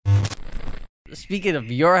speaking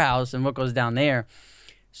of your house and what goes down there,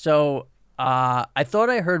 so I thought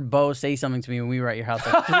I heard Bo say something to me when we were at your house.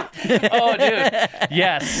 Oh, dude.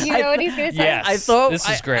 Yes. You know what he's going to say? Yes. This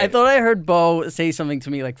is great. I thought I heard Bo say something to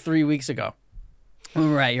me like 3 weeks ago when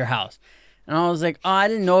we were at your house. And I was like, oh, I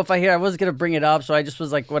didn't know if I wasn't going to bring it up. So I just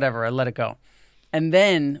was like, whatever, I let it go. And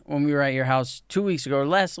then when we were at your house 2 weeks ago or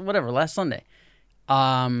last Sunday,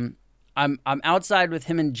 I'm outside with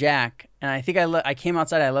him and Jack. And I think I came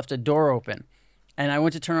outside, I left a door open. And I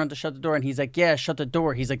went to turn around to shut the door, and he's like, yeah, shut the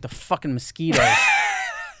door. He's like, the fucking mosquitoes.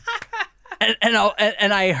 and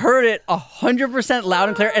I heard it 100% loud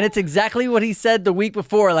and clear, and it's exactly what he said the week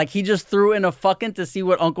before. Like, he just threw in a fucking to see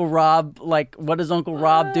what Uncle Rob, like, what does Uncle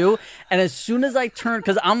Rob do? And as soon as I turned,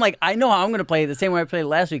 because I'm like, I know how I'm going to play it the same way I played it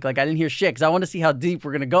last week. Like, I didn't hear shit, because I want to see how deep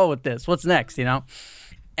we're going to go with this. What's next, you know?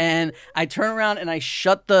 And I turn around, and I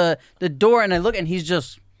shut the door, and I look, and he's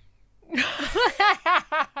just...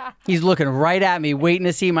 He's looking right at me, waiting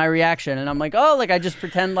to see my reaction, and I'm like, "Oh, like I just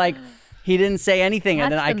pretend like he didn't say anything."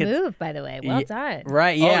 That's and then I could move, by the way. Well done.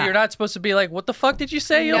 Right? Yeah. Oh, you're not supposed to be like, "What the fuck did you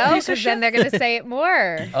say?" You No, piece of because then shit? they're going to say it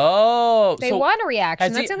more. Oh, They so want a reaction.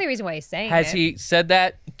 has That's he- the only reason why he's saying it. has he said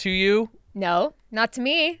that to you? No, not to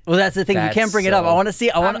me. Well, that's the thing. That's you can't bring it up. I so- want to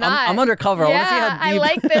see. I'm undercover. Yeah, I want to see how deep. I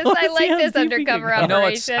like this. wanna I see like how this deep he undercover can go. You know what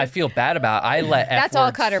Operation. I feel bad about? I let That's F all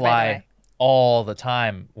words Cutter, by the fly way. all the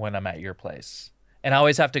time when I'm at your place. And I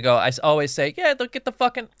always have to go. I always say, yeah, look at the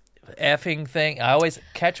fucking effing thing. I always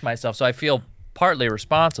catch myself, so I feel partly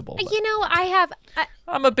responsible. but You know,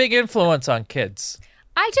 I'm a big influence on kids.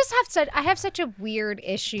 I have such a weird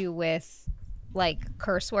issue with like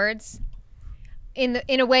curse words in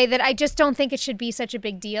a way that I just don't think it should be such a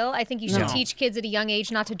big deal. I think you should teach kids at a young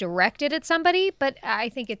age not to direct it at somebody, but I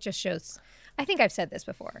think it just shows. I think I've said this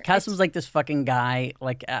before. Cassim's like this fucking guy.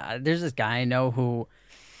 Like, there's this guy I know who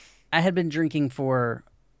I had been drinking for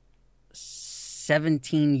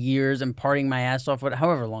 17 years and partying my ass off,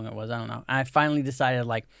 however long it was. I don't know. I finally decided,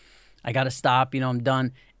 like, I got to stop. You know, I'm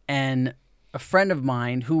done. And a friend of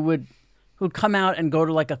mine who'd come out and go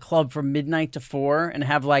to like a club from midnight to 4 and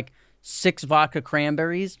have like 6 vodka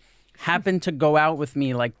cranberries happened to go out with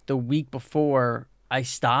me like the week before I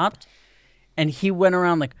stopped. And he went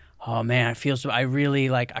around like, oh man, I feel so, I really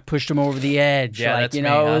like, I pushed him over the edge. Yeah, like, that's you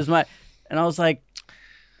know, me, huh? it was my, and I was like,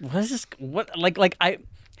 what is this? What,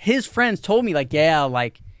 his friends told me like, yeah,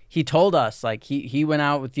 like he told us like he went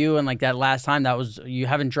out with you and like that last time that was, you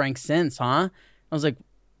haven't drank since, huh? I was like,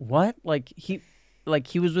 what? Like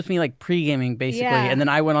he was with me like pre-gaming basically, Yeah. and then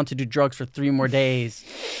I went on to do drugs for 3 more days,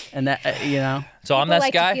 and that you know. So I'm People this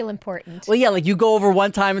like guy. to feel important. Well, yeah, like you go over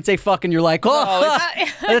one time and say "fuck" and you're like, oh,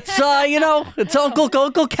 it's you know, it's Uncle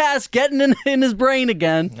Cass getting in his brain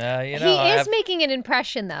again. You know, He I is have- making an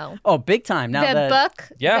impression, though. Oh, big time! Now The that book,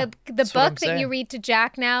 Yeah, the that's what I'm book that you saying. read to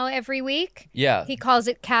Jack now every week. Yeah. He calls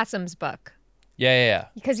it Cassim's book. Yeah.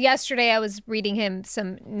 Because yesterday I was reading him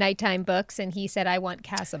some nighttime books, and he said, I want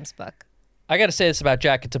Cassim's book. I got to say this about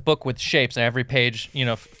Jack. It's a book with shapes, and every page, you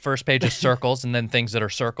know, first page is circles, and then things that are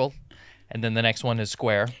circled, and then the next one is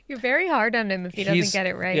square. You're very hard on him if he doesn't get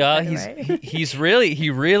it right. Yeah, by the way. he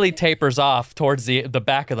really tapers off towards the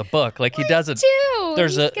back of the book. Like he doesn't. Too.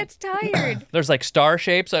 There's he a- just gets tired. There's like star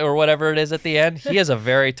shapes or whatever it is at the end. He has a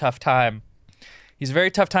very tough time. He's a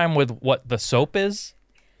very tough time with what the soap is.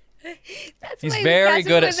 That's He's why very that's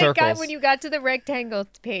good when at they got- circles. when you got to the rectangle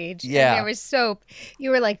page Yeah. and there was soap, you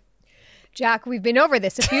were like, Jack, we've been over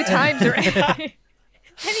this a few times already.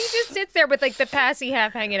 And he just sits there with like the passy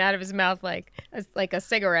half hanging out of his mouth like a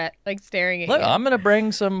cigarette, like staring at Look, you. I'm gonna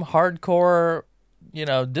bring some hardcore, you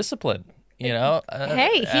know, discipline. You know.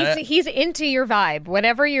 Hey, he's into your vibe.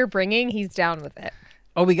 Whatever you're bringing, he's down with it.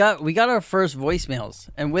 oh, we got our first voicemails,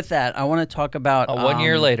 and with that, I want to talk about 1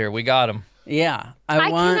 year later, we got him. Yeah, I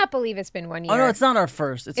want. cannot believe it's been 1 year. Oh no, it's not our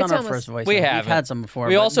first. It's not our almost- first voicemail. We We've haven't. had some before.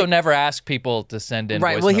 We but also never ask people to send in.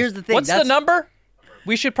 Right, well, voicemails. here's the thing, What's the that's- number?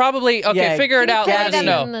 We should probably figure it out. Let us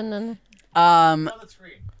know.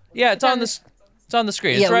 Yeah, it's on the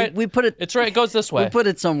screen. yeah, It's right. we put it. It's right. It goes this way. We put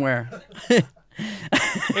it somewhere. Here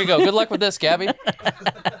you go. Good luck with this, Gabby.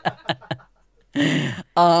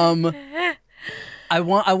 I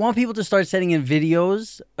want people to start sending in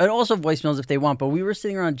videos and also voicemails if they want. But we were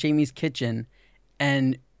sitting around Jamie's kitchen,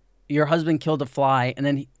 and your husband killed a fly, and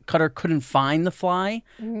then Cutter couldn't find the fly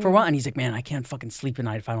for a while, and he's like, "Man, I can't fucking sleep at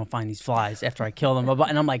night if I don't find these flies after I kill them." Blah, blah.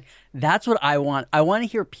 And I'm like, "That's what I want. I want to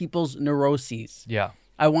hear people's neuroses. Yeah.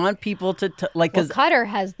 I want people to like Well, because Cutter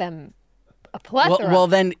has them a plethora. well,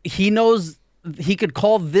 then he knows he could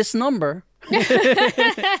call this number."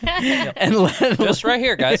 And Just right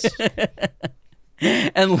here, guys.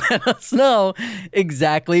 and let us know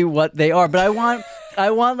exactly what they are. But I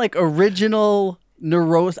want like original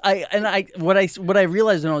neurosis. What I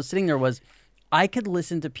realized when I was sitting there was I could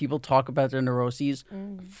listen to people talk about their neuroses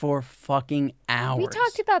for fucking hours. We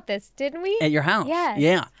talked about this, didn't we? At your house. Yes.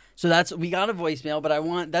 Yeah. So we got a voicemail, but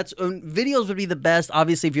videos would be the best.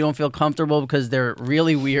 Obviously, if you don't feel comfortable because they're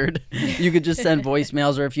really weird, you could just send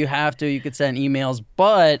voicemails, or if you have to, you could send emails.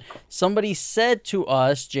 But somebody said to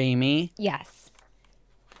us, Jamie. Yes.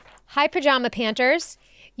 Hi, Pajama Panters.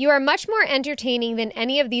 You are much more entertaining than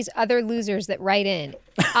any of these other losers that write in.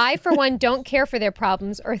 I, for one, don't care for their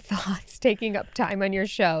problems or thoughts taking up time on your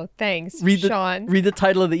show. Thanks, Sean. Read the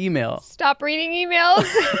title of the email. Stop reading emails.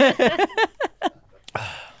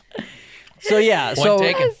 So yeah, That's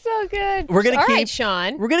so good. We're gonna All keep right,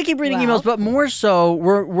 Sean. We're gonna keep reading emails, but more so,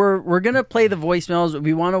 we're gonna play the voicemails.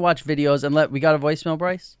 We want to watch videos and we got a voicemail,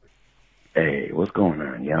 Bryce. Hey, what's going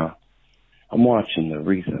on, y'all? I'm watching the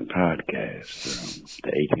recent podcast from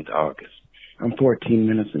the 18th of August. I'm 14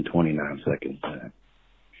 minutes and 29 seconds in.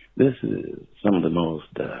 This is some of the most,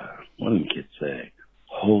 what do kids say,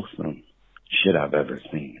 wholesome shit I've ever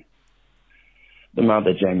seen. The amount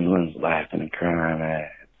that Jamie Lynn's laughing and crying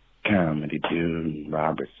at, comedy dude, and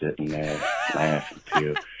Robert sitting there laughing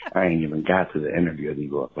too. I ain't even got to the interview of the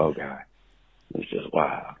UFO guy. It's just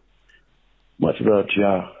wild. Much love to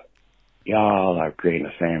y'all. Y'all are creating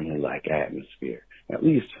a family-like atmosphere, at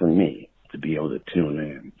least for me, to be able to tune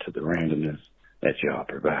in to the randomness that y'all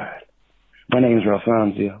provide. My name's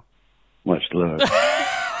Ralfonzio. Much love.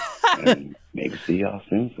 And maybe see y'all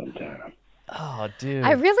soon sometime. Oh, dude.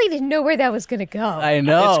 I really didn't know where that was going to go. I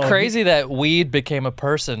know. It's crazy that weed became a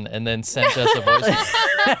person and then sent us a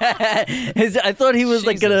voice. I thought he was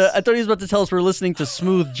Jesus. I thought he was about to tell us we're listening to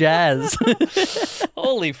smooth jazz.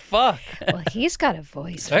 Holy fuck. Well, he's got a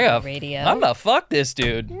voice for I the gotta- radio. I'm gonna fuck this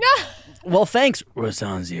dude. No. Well, thanks,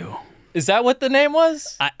 Rosanzio. Is that what the name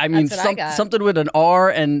was? I mean, That's what I got. something with an R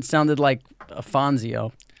and sounded like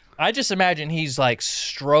Afonso. I just imagine he's like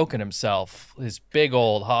stroking himself, his big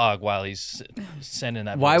old hog, while he's sending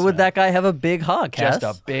that. Why would voicemail. that guy have a big hog, Cass?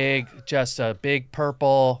 Just a big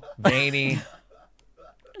purple veiny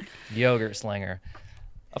yogurt slinger.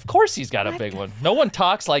 Of course he's got a big one. No one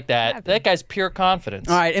talks like that. That guy's pure confidence.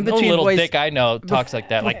 All right, in no between little voice- dick I know talks like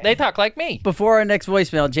that. Like they talk like me. Before our next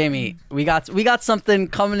voicemail, Jamie, we got something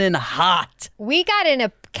coming in hot. We got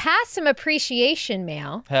a Cassim appreciation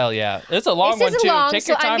mail. Hell yeah, it's a long This one isn't too. long, Take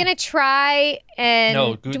so your time. I'm going to try and...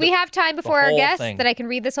 No, do we have time before our whole guest thing. that I can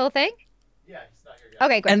read this whole thing?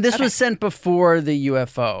 Okay, great. And this Okay. was sent before the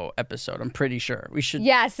UFO episode, I'm pretty sure. We should...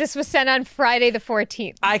 Yes, this was sent on Friday the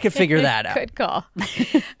 14th. I could figure that out. Good call.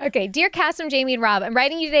 Okay, dear Cassim, Jamie, and Rob, I'm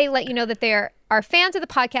writing you today to let you know that there are fans of the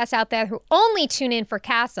podcast out there who only tune in for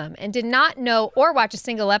Cassim and did not know or watch a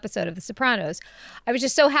single episode of The Sopranos. I was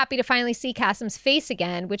just so happy to finally see Cassim's face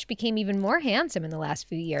again, which became even more handsome in the last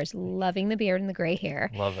few years, loving the beard and the gray hair.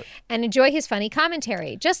 Love it. And enjoy his funny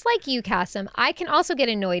commentary. Just like you, Cassim, I can also get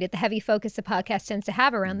annoyed at the heavy focus the podcast tends to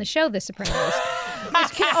have around the show, The Sopranos,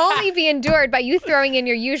 which can only be endured by you throwing in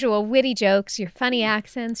your usual witty jokes, your funny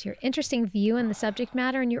accents, your interesting view on the subject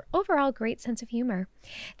matter, and your overall great sense of humor.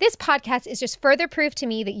 This podcast is just further proof to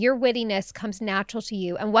me that your wittiness comes natural to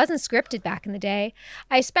you and wasn't scripted back in the day.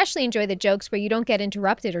 I especially enjoy the jokes where you don't get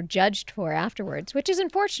interrupted or judged for afterwards, which is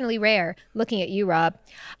unfortunately rare. Looking at you, Rob.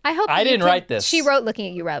 I hope I that you didn't can- write this. She wrote "Looking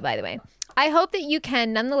at you, Rob," by the way. I hope that you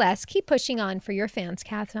can, nonetheless, keep pushing on for your fans,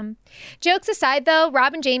 Cassim. Jokes aside, though,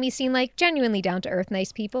 Rob and Jamie seem like genuinely down-to-earth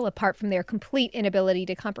nice people, apart from their complete inability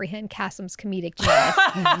to comprehend Cassim's comedic genius.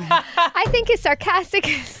 I think his sarcastic,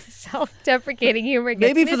 self-deprecating humor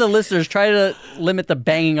gets Maybe for the listeners, try to limit the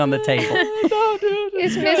banging on the table.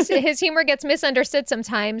 his humor gets misunderstood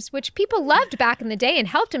sometimes, which people loved back in the day and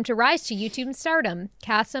helped him to rise to YouTube and stardom.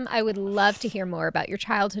 Cassim, I would love to hear more about your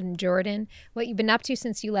childhood in Jordan, what you've been up to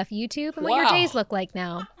since you left YouTube, and what your Wow. days look like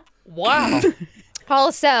now. Wow.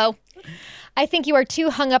 Also, I think you are too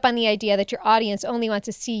hung up on the idea that your audience only wants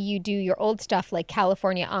to see you do your old stuff like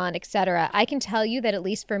California On, etc. I can tell you that at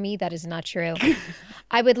least for me, that is not true.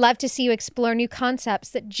 I would love to see you explore new concepts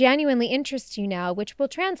that genuinely interest you now, which will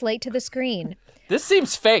translate to the screen. This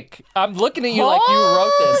seems fake. I'm looking at you like you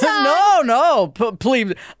wrote this. No,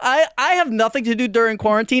 please. I have nothing to do during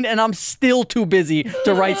quarantine, and I'm still too busy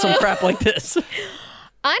to write some crap like this.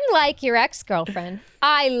 Unlike your ex-girlfriend,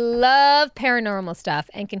 I love paranormal stuff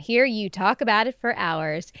and can hear you talk about it for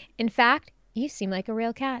hours. In fact, you seem like a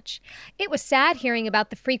real catch. It was sad hearing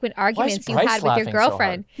about the frequent arguments you Bryce had with your laughing so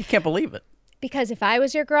girlfriend. You can't believe it. Because if I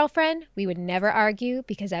was your girlfriend, we would never argue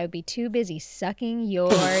because I would be too busy sucking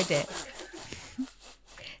your dick.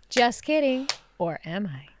 Just kidding. Or am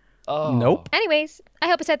I? Oh. Nope. Anyways, I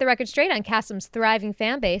hope I set the record straight on Cassim's thriving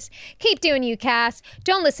fan base. Keep doing you, Cass.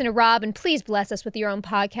 Don't listen to Rob, and please bless us with your own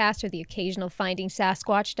podcast or the occasional Finding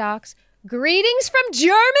Sasquatch docs. Greetings from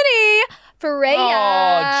Germany, Freya.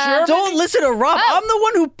 Oh, Germany. Don't listen to Rob. I'm the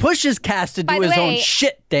one who pushes Cass to By do the his own way-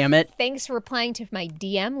 shit, damn it. Thanks for replying to my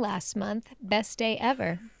DM last month. Best day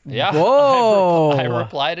ever. Yeah. Whoa. I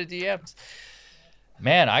reply to DMs.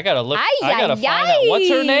 Man, I gotta look. Ay, I gotta ay, find out. What's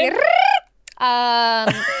her name?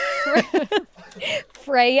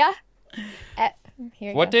 Freya.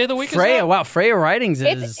 Here you What go. day of the week Freya, is that? wow, Freya Writings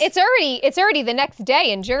is... It's already the next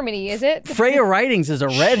day in Germany, is it? Freya Writings is a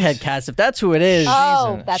redhead, Cass. If that's who it is,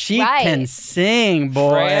 Oh, that's she right. can sing,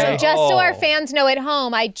 boy. Freya. So just so our Oh. fans know at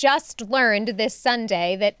home, I just learned this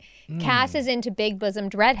Sunday that Cass is into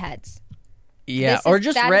big-bosomed redheads. Yeah, This or is-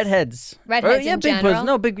 just that is- redheads. redheads yeah, in big general? bosom.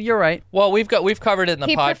 No, big. You're right. Well, we've covered it in the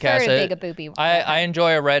He podcast. preferred a big, a boopy I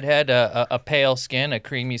enjoy a redhead, a pale skin, a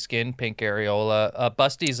creamy skin, pink areola.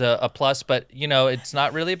 Busty's a plus, but you know it's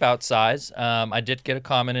not really about size. I did get a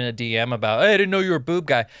comment in a DM about, hey, I didn't know you were a boob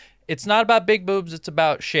guy. It's not about big boobs. It's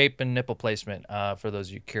about shape and nipple placement. For those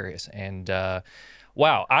of you curious, and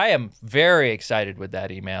wow, I am very excited with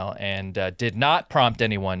that email, and did not prompt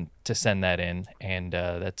anyone to send that in, and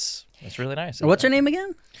that's really nice. What's her name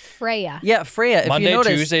again? Freya. Yeah, Freya. If Monday, you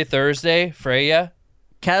notice, Tuesday, Thursday, Freya.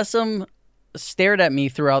 Cassim stared at me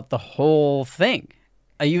throughout the whole thing.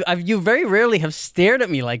 You very rarely have stared at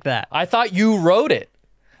me like that. I thought you wrote it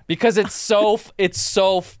because it's so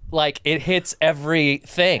like it hits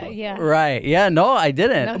everything. Yeah. Right. Yeah, no, I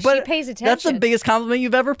didn't. No, she but pays That's the attention. biggest compliment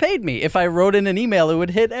you've ever paid me. If I wrote in an email, it would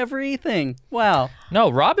hit everything. Wow. No,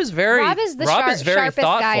 Rob is very Rob is the very sharpest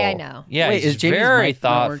thoughtful. guy I know. Yeah, Wait, he's is Jamie's very mic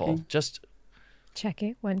not thoughtful. working? Just Check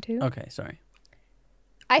it. 1, 2. Okay, sorry.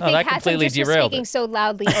 I that think Cassim completely just was derailed speaking it. so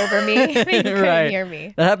loudly over me that you couldn't Right. hear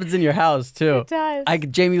me. That happens in your house, too. It does.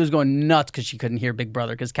 Jamie was going nuts because she couldn't hear Big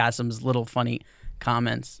Brother because Cassim's little funny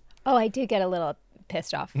comments. Oh, I did get a little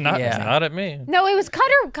pissed off. not Yeah. not at me. No, it was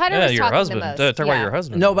Cutter. Cutter Yeah, was your talking husband. the most. Talk about Yeah. your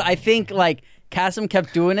husband. No, but I think, like, Cassim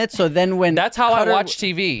kept doing it, so then when That's how Cutter, I watch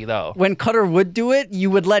TV, though. When Cutter would do it, you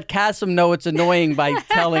would let Cassim know it's annoying by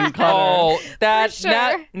telling Cutter. Oh, that For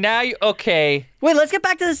sure. now you okay? Wait, let's get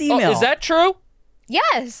back to this Oh, email. is that true?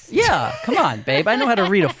 Yes. Yeah, come on, babe. I know how to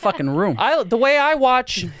read a fucking room. The way I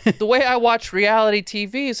watch reality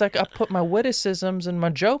TV is like I put my witticisms and my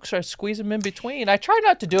jokes, I squeeze them in between. I try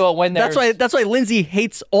not to do it when there's. That's why Lindsay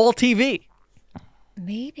hates all TV.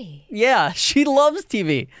 Maybe. Yeah, she loves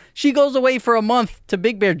TV. She goes away for a month to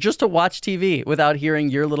Big Bear just to watch TV without hearing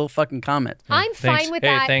your little fucking comment. I'm Thanks. fine with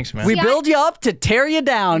Hey, that. thanks, man. We See, I- build you up to tear you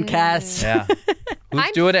down, Cass. Yeah.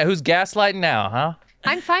 Who's doing it? Who's gaslighting now, huh?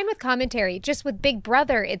 I'm fine with commentary. Just with Big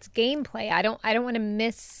Brother, it's gameplay. I don't want to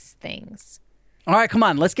miss things. All right, come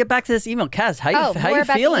on. Let's get back to this email. Cass, how More you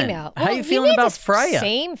about feeling? the email. How Well, you we feeling need about to Freya?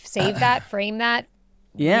 Save that, frame that,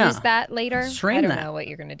 Yeah. use that later. Stream I don't that. know what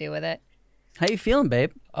you're gonna do with it. How you feeling,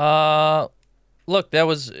 babe? Look, it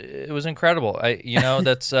was incredible.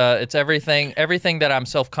 That's it's everything that I'm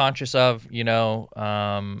self-conscious of,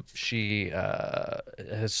 she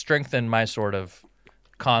has strengthened my sort of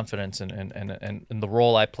confidence and the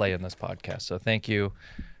role I play in this podcast. So thank you,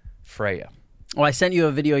 Freya. Well, I sent you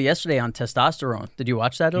a video yesterday on testosterone. Did you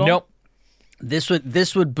watch that at all? Nope. This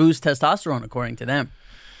would boost testosterone according to them.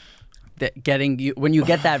 That getting you when you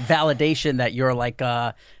get that validation that you're like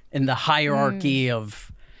in the hierarchy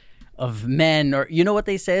of men, or you know what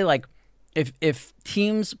they say, like if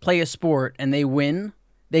teams play a sport and they win,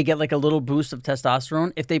 they get like a little boost of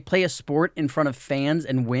testosterone. If they play a sport in front of fans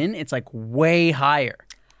and win, it's like way higher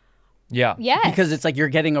Yeah. Yes. because it's like you're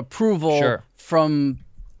getting approval Sure. from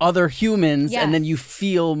other humans, and then Yes. you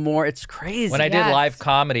feel more. It's crazy. When I did Yes. live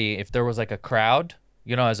comedy, if there was like a crowd,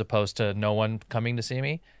 as opposed to no one coming to see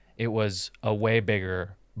me, it was a way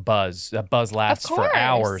bigger buzz. That buzz lasts for course.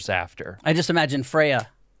 hours after. I just imagine Freya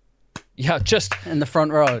Yeah, just in the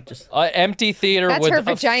front row, just. empty theater That's with her a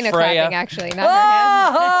vagina Freya. clapping, actually, not her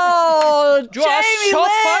hands. Oh, You are Jamie so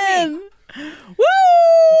Lynn! Woo!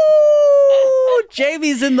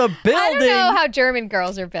 Jamie's in the building. I don't know how German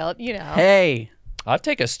girls are built, Hey, I'd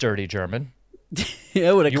take a sturdy German.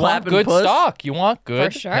 yeah, with a You want clapping good puss. stock. You want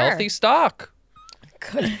good, sure. healthy stock.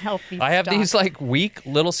 Good, healthy I have stock. these like weak,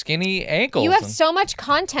 little, skinny ankles. You have and so much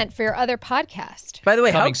content for your other podcast. By the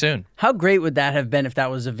way, coming soon. how great would that have been if that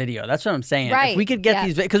was a video? That's what I'm saying. If Right, we could get yeah.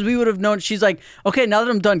 these, because we would have known. She's like, okay, now that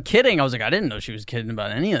I'm done kidding, I was like, I didn't know she was kidding about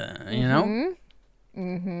any of that. You know.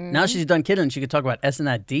 Mm-hmm. Now she's done kidding. She could talk about S and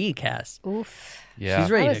that D, Cass. Oof. Yeah. She's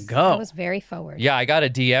ready I to go. I was very forward. Yeah, I got a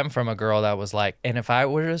DM from a girl that was like, and if I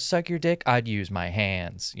were to suck your dick, I'd use my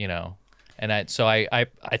hands, And I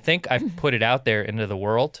think I've put it out there into the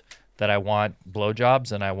world that I want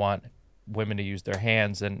blowjobs and I want women to use their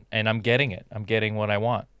hands, and I'm getting it. I'm getting what I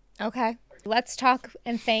want. Okay. Let's talk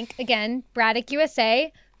and thank again Braddock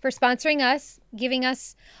USA for sponsoring us, giving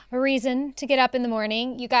us a reason to get up in the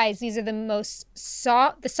morning. You guys, these are the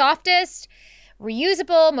softest,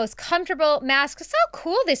 reusable, most comfortable masks. So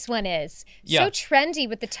cool this one is. Yeah. So trendy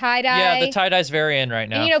with the tie-dye. Yeah, the tie-dye's very in right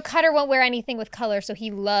now. And Cutter won't wear anything with color, so he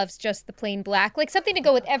loves just the plain black. Like something to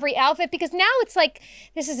go with every outfit, because now it's like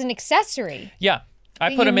this is an accessory. Yeah.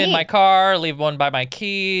 I put them in my car, leave one by my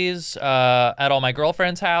keys, at all my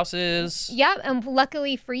girlfriends' houses. Yeah, and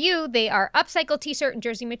luckily for you, they are upcycled t-shirt and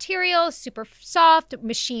jersey material, super soft,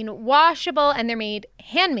 machine washable, and they're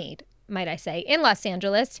handmade, might I say, in Los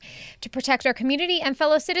Angeles to protect our community and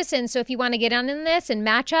fellow citizens. So if you want to get on in this and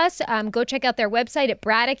match us, go check out their website at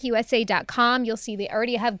BraddockUSA.com. You'll see they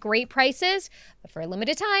already have great prices, but for a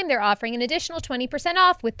limited time, they're offering an additional 20%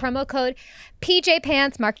 off with promo code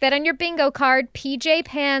PJPants. Mark that on your bingo card,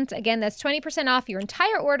 PJPants. Again, that's 20% off your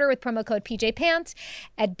entire order with promo code PJPants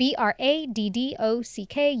at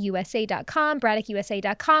BraddockUSA.com,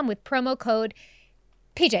 BraddockUSA.com with promo code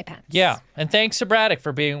PJ Pants. Yeah, and thanks to Braddock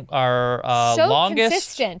for being our so longest,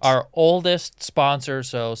 consistent. our oldest sponsor.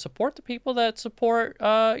 So support the people that support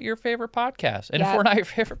your favorite podcast. And if we're not your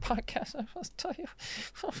favorite podcast, I must tell you,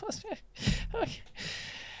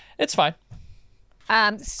 it's fine.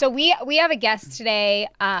 So we have a guest today.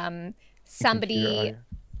 Somebody.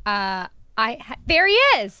 There he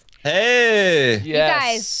is. Hey. Yes. You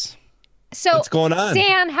guys. So what's going on?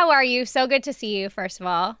 Dan, how are you? So good to see you. First of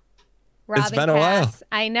all. Robin It's been a while.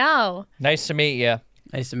 I know. Nice to meet you.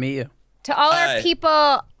 Nice to meet you. To all our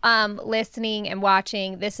people listening and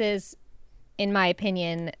watching, this is, in my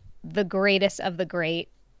opinion, the greatest of the great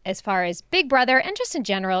as far as Big Brother and just in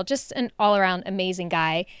general, just an all-around amazing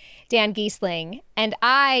guy, Dan Giesling. And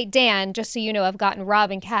Dan, just so you know, I've gotten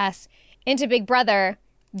Rob and Cass into Big Brother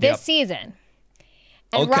this season.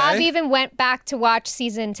 And Rob even went back to watch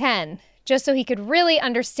season 10 just so he could really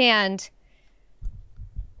understand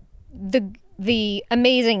the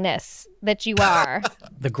amazingness that you are.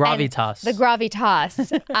 The gravitas. The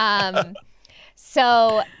gravitas.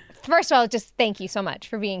 So first of all, just thank you so much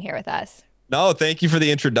for being here with us. No, thank you for the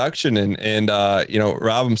introduction. And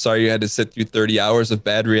Rob, I'm sorry you had to sit through 30 hours of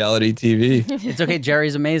bad reality TV. It's okay.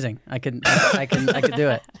 Jerry's amazing. I could do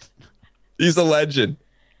it. He's a legend.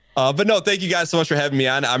 But no, thank you guys so much for having me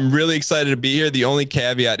on. I'm really excited to be here. The only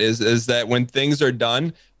caveat is that when things are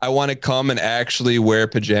done, I want to come and actually wear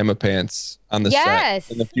pajama pants on the set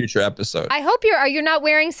in the future episode. I hope you're not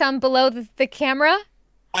wearing some below the camera.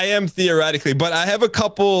 I am theoretically, but I have a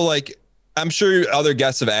couple, I'm sure other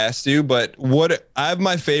guests have asked you, but I have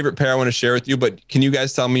my favorite pair I want to share with you, but can you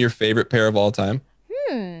guys tell me your favorite pair of all time?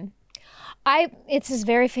 It's this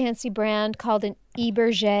very fancy brand called an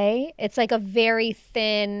Eberger. It's like a very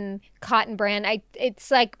thin cotton brand.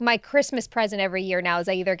 It's like my Christmas present every year now is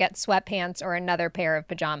I either get sweatpants or another pair of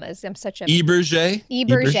pajamas. I'm such a Eberger.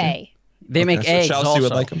 They make eggs Chelsea also.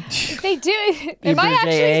 would like them. They do. Am I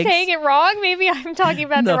actually saying it wrong? Maybe I'm talking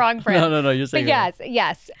about the wrong brand. No. You're saying it wrong.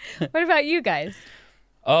 Yes. What about you guys?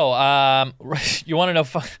 Oh, you want to know?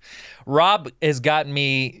 Rob has gotten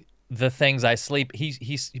me the things I sleep.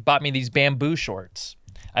 He bought me these bamboo shorts.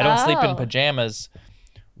 I don't sleep in pajamas.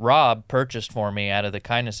 Rob purchased for me out of the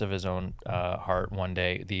kindness of his own heart one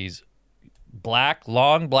day these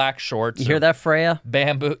long black shorts. You hear that, Freya?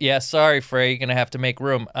 Bamboo. Yeah, sorry, Freya. You're going to have to make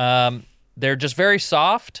room. They're just very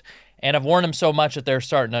soft, and I've worn them so much that they're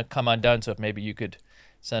starting to come undone, so if maybe you could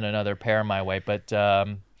send another pair my way. But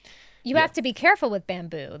you have to be careful with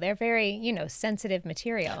bamboo. They're very, sensitive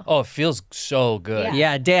material. Oh, it feels so good.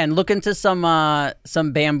 Yeah, Dan, look into some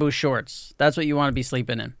bamboo shorts. That's what you want to be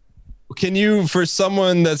sleeping in. Can you, for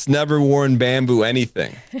someone that's never worn bamboo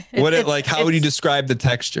anything, how would you describe the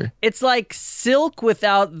texture? It's like silk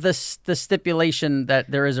without the stipulation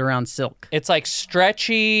that there is around silk. It's like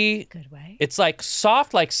stretchy. Good way. It's like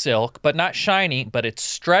soft like silk, but not shiny, but it's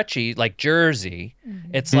stretchy like jersey.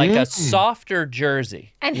 Mm-hmm. It's like a softer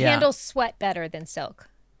jersey. And handles sweat better than silk.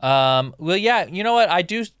 Well, yeah, you know what? I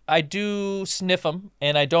do sniff them,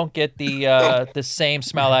 and I don't get the same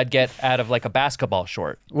smell I'd get out of like a basketball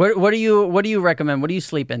short. What do you recommend? What do you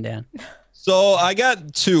sleep in, Dan? So I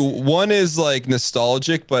got two. One is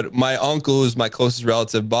nostalgic, but my uncle, who's my closest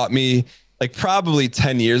relative, bought me probably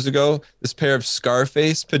 10 years ago this pair of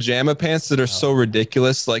Scarface pajama pants that are so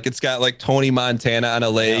ridiculous. It's got Tony Montana on a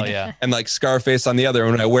leg and Scarface on the other.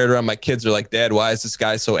 And when I wear it around, my kids are like, "Dad, why is this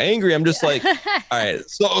guy so angry?" I'm just all right.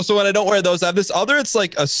 So when I don't wear those, I have this other. It's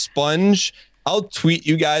like a sponge I'll tweet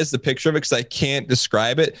you guys the picture of it because I can't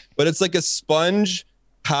describe it, but it's like a sponge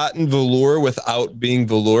cotton velour without being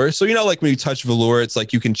velour. So, like when you touch velour, it's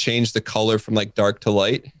like you can change the color from like dark to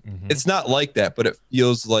light. It's not like that, but it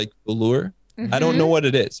feels like velour. I don't know what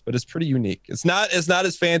it is, but it's pretty unique. It's not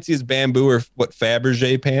as fancy as bamboo or what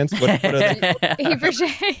Fabergé pants. What are they?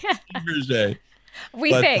 Fabergé.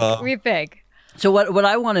 We think. So what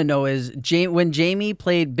I want to know is, when Jamie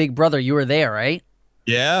played Big Brother, you were there, right?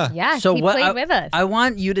 Yeah. Yeah, So he played with us. I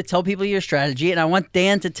want you to tell people your strategy, and I want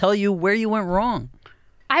Dan to tell you where you went wrong.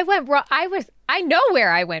 I went wrong. I know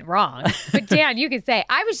where I went wrong, but Dan, you can say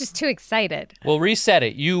I was just too excited. Well, reset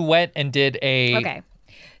it. You went and did a... Okay.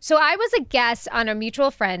 So I was a guest on a mutual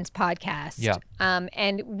friend's podcast. Yeah.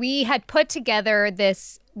 And we had put together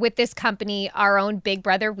with this company, our own Big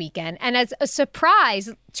Brother weekend. And as a surprise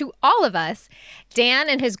to all of us, Dan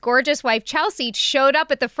and his gorgeous wife, Chelsea, showed up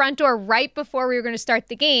at the front door right before we were going to start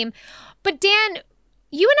the game. But Dan,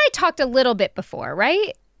 you and I talked a little bit before,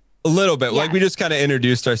 right? A little bit. Yes. Like we just kind of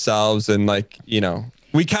introduced ourselves and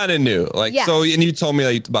we kind of knew. Yes. So, and you told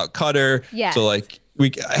me about Cutter. Yes. So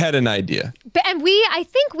we had an idea. And I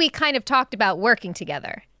think we kind of talked about working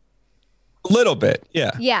together. A little bit,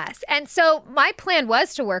 yeah. Yes. And so my plan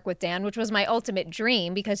was to work with Dan, which was my ultimate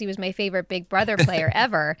dream because he was my favorite Big Brother player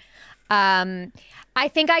ever. I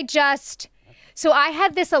think so I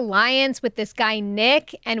had this alliance with this guy,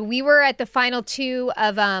 Nick, and we were at the final two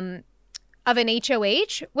of an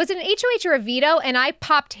HOH. Was it an HOH or a veto? And I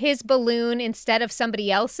popped his balloon instead of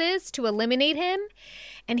somebody else's to eliminate him.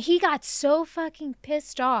 And he got so fucking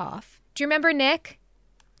pissed off. Do you remember Nick?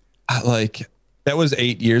 That was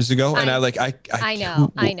 8 years ago. And I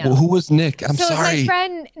know. Who was Nick? I'm sorry. So sorry. my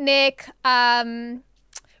friend Nick,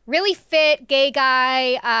 really fit, gay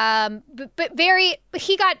guy, but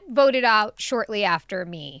he got voted out shortly after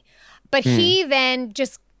me. But he then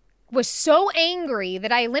just was so angry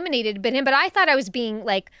that I eliminated him, but I thought I was being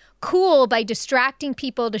cool by distracting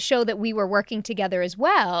people to show that we were working together as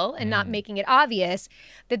well and not making it obvious,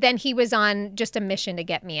 that then he was on just a mission to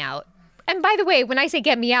get me out. And by the way, when I say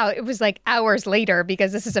get me out, it was hours later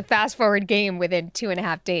because this is a fast forward game within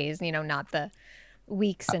 2.5 days, not the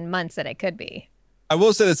weeks and months that it could be. I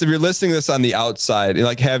will say this, if you're listening to this on the outside,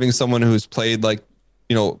 having someone who's played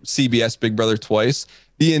CBS Big Brother twice,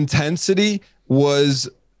 the intensity was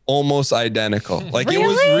almost identical. Really? It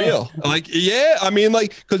was real. Yeah, I mean,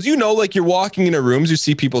 because you're walking into rooms, you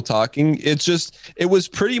see people talking. It was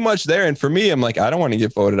pretty much there. And for me, I'm I don't want to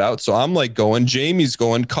get voted out. So I'm going, Jamie's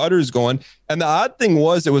going, Cutter's going. And the odd thing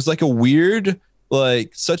was, it was a weird,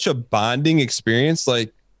 such a bonding experience.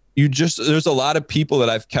 There's a lot of people that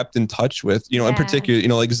I've kept in touch with, in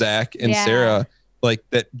particular, Zach and Sarah,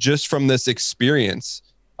 that just from this experience.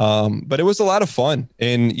 But it was a lot of fun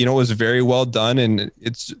and, it was very well done. And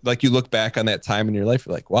it's you look back on that time in your life,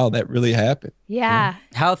 you're wow, that really happened. Yeah.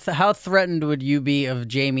 How threatened would you be of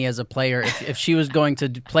Jamie as a player if she was going to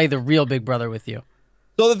play the real Big Brother with you?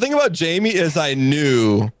 So the thing about Jamie is I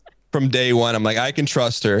knew from day one, I'm I can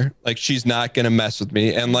trust her. She's not going to mess with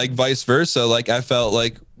me. And vice versa. I felt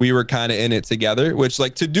we were kind of in it together, which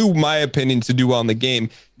to do well in the game,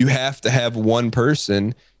 you have to have one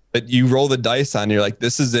person that you roll the dice on. You're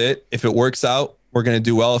this is it. If it works out, we're going to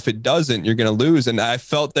do well. If it doesn't, you're going to lose. And I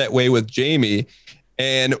felt that way with Jamie.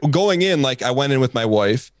 And going in, I went in with my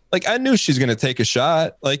wife. I knew she's going to take a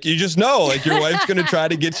shot. You just know, your wife's going to try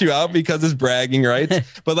to get you out because it's bragging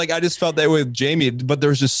rights. But I just felt that way with Jamie. But there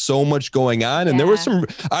was just so much going on. And there was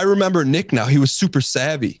I remember Nick now. He was super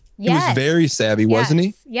savvy. He was very savvy, wasn't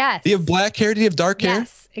he? Yes. Did he have black hair? Did he have dark hair?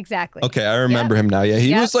 Yes, exactly. Okay, I remember him now. Yeah,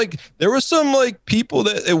 he was there was some people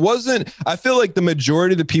that it wasn't. I feel the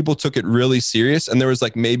majority of the people took it really serious, and there was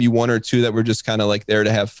maybe one or two that were just kind of there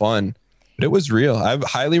to have fun. But it was real. I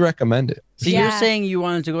highly recommend it. So you're saying you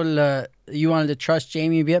wanted to trust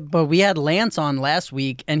Jamie a bit, but we had Lance on last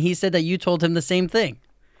week, and he said that you told him the same thing,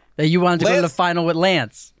 that you wanted to go to the final with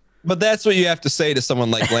Lance. But that's what you have to say to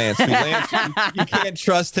someone like Lance. Lance, you can't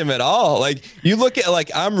trust him at all. You look at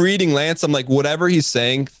I'm reading Lance. I'm whatever he's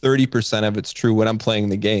saying, 30% of it's true when I'm playing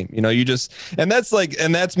the game. And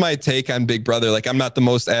that's my take on Big Brother. I'm not the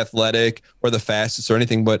most athletic or the fastest or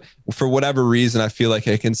anything, but for whatever reason, I feel I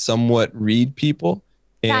can somewhat read people.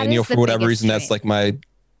 And for whatever reason, that's my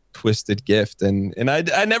twisted gift. And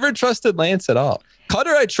I never trusted Lance at all.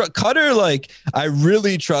 Cutter, I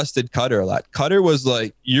really trusted Cutter a lot. Cutter was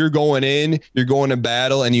you're going in, you're going to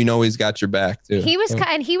battle, and he's got your back too. He was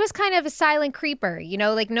kind of a silent creeper,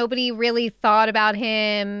 nobody really thought about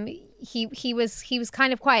him. He was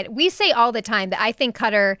kind of quiet. We say all the time that I think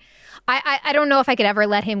Cutter, I don't know if I could ever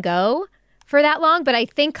let him go for that long, but I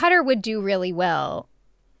think Cutter would do really well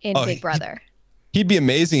in Big Brother. He'd be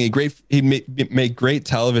amazing. He'd make great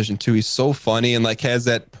television too. He's so funny and like has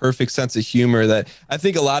that perfect sense of humor that I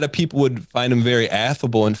think a lot of people would find him very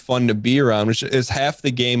affable and fun to be around, which is half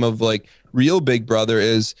the game of like real Big Brother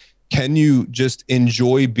is, can you just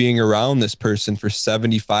enjoy being around this person for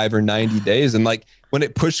 75 or 90 days? And like when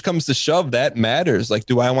it push comes to shove, that matters. Like,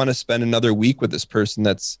 do I want to spend another week with this person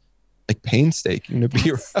that's like painstaking to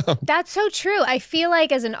be around? That's so true. I feel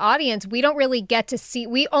like as an audience, we don't really get to see,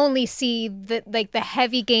 we only see the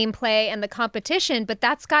heavy gameplay and the competition, but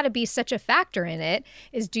that's got to be such a factor in it,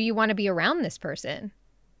 is do you want to be around this person?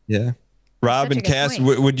 Yeah. Rob and Cass,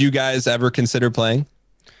 would you guys ever consider playing?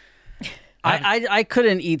 I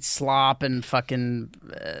couldn't eat slop and fucking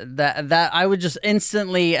that I would just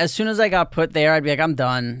instantly, as soon as I got put there, I'd be like, I'm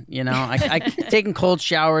done. You know, I taking cold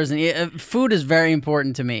showers and food is very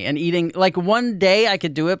important to me. And eating, like one day I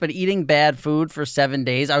could do it, but eating bad food for 7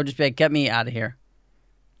 days, I would just be like, get me out of here.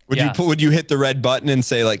 Would you hit the red button and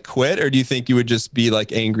say like quit, or do you think you would just be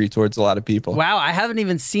like angry towards a lot of people? Wow, I haven't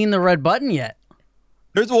even seen the red button yet.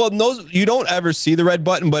 You don't ever see the red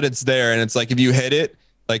button, but it's there, and it's like if you hit it,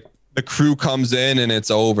 like the crew comes in and it's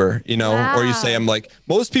over, you know. Wow. Or you say, I'm like,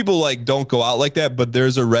 most people like don't go out like that, but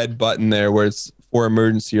there's a red button there where it's for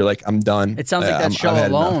emergency. You're like, I'm done. It sounds like that show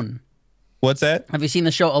Alone. What's that? Have you seen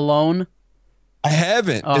the show Alone? I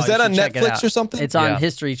haven't. Is that on Netflix or something? It's on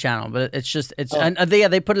History Channel, but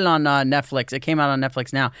they put it on Netflix. It came out on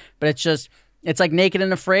Netflix now, but it's like Naked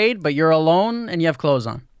and Afraid, but you're alone and you have clothes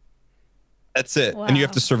on. That's it. Wow. And you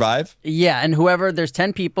have to survive? Yeah, and there's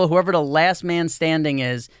 10 people, whoever the last man standing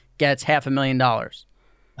is gets $500,000.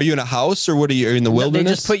 Are you in a house or what are you in the wilderness?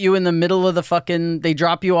 They just put you in the middle of they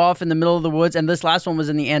drop you off in the middle of the woods, and this last one was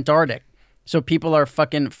in the Antarctic. So people are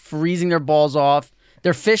fucking freezing their balls off.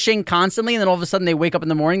 They're fishing constantly, and then all of a sudden they wake up in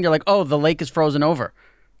the morning, they're like, oh, the lake is frozen over.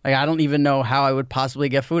 Like, I don't even know how I would possibly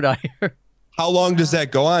get food out here. How long does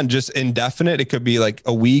that go on? Just indefinite? It could be like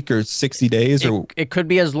a week or 60 days? It could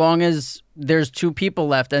be as long as there's 2 people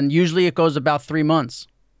left, and usually it goes about 3 months.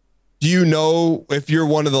 Do you know, if you're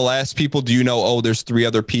one of the last people, do you know, oh, there's 3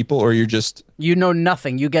 other people, or you're just... You know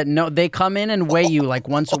nothing. They come in and weigh you like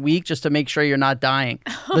once a week just to make sure you're not dying.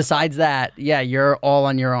 Besides that, yeah, you're all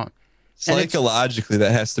on your own. Psychologically,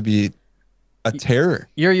 that has to be a terror.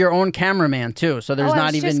 You're your own cameraman too, so there's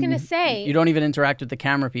not even. I was just gonna say, you don't even interact with the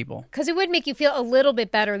camera people. Because it would make you feel a little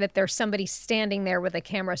bit better that there's somebody standing there with a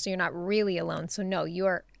camera, so you're not really alone. So no, you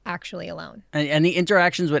are actually alone. And the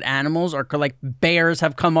interactions with animals are like bears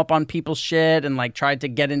have come up on people's shit and like tried to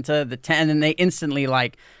get into the tent, and they instantly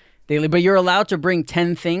like but you're allowed to bring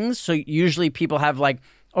 10 things. So usually people have like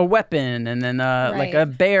a weapon and then like a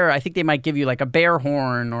bear. I think they might give you like a bear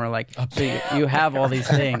horn or like so you have all these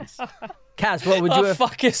things. Cass, what would you have?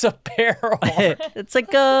 Fuck is a bear horn? It's like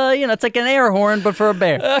it's like an air horn but for a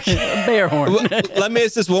bear. A bear horn. Let me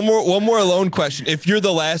ask this one more alone question. If you're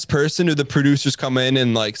the last person, do the producers come in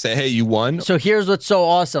and like say, hey, you won? So here's what's so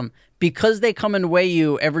awesome. Because they come and weigh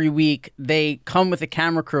you every week, they come with a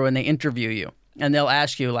camera crew and they interview you. And they'll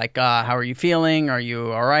ask you like, how are you feeling? Are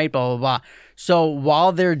you all right? Blah, blah, blah. So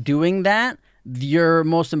while they're doing that, your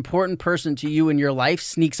most important person to you in your life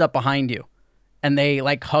sneaks up behind you. And they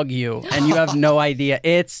like hug you and you have no idea.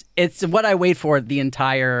 It's what I wait for the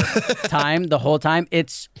entire time, the whole time.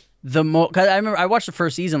 It's the most, cause I remember I watched the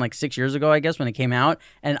first season like 6 years ago, I guess, when it came out.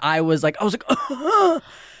 And I was like,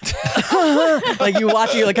 like you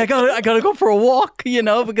watch it, you're like, I gotta go for a walk,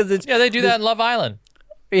 because it's. Yeah, they do that in Love Island.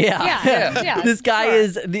 Yeah. This guy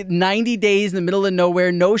is 90 days in the middle of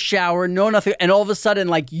nowhere, no shower, no nothing. And all of a sudden,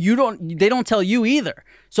 like they don't tell you either.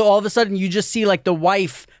 So all of a sudden you just see like the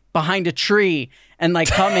wife behind a tree and like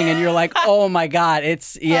coming and you're like, oh my God,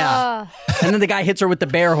 it's And then the guy hits her with the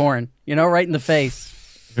bear horn, right in the face.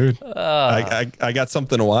 Dude, I got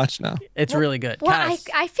something to watch now. It's really good. Well,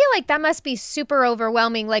 I feel like that must be super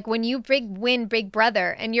overwhelming. Like when you win Big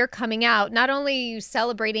Brother and you're coming out, not only are you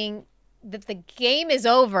celebrating that the game is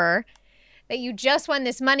over, that you just won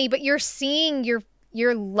this money, but you're seeing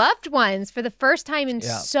your loved ones for the first time in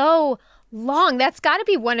so long. That's got to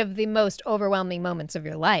be one of the most overwhelming moments of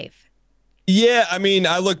your life. Yeah, I mean,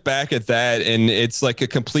 I look back at that and it's like a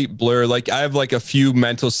complete blur. Like I have like a few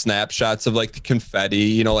mental snapshots of like the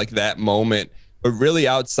confetti, like that moment. But really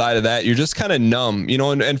outside of that, you're just kind of numb,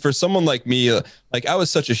 and for someone like me, like I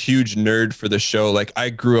was such a huge nerd for the show. Like I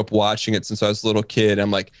grew up watching it since I was a little kid. I'm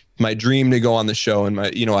like, my dream to go on the show and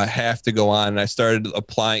I have to go on. And I started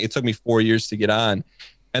applying. It took me 4 years to get on.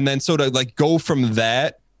 And then so to like go from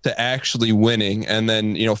that to actually winning and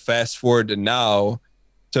then, fast forward to now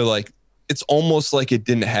to like, it's almost like it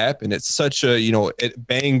didn't happen. It's such a, it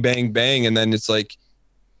bang, bang, bang. And then it's like,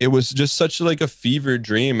 it was just such like a fever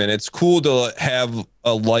dream, and it's cool to have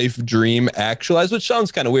a life dream actualized, which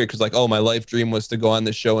sounds kind of weird because like, oh, my life dream was to go on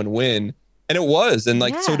the show and win, and it was, and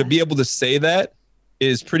like so to be able to say that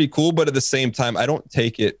is pretty cool, but at the same time, I don't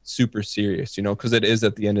take it super serious, you know, because it is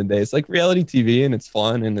at the end of the day, it's like reality TV and it's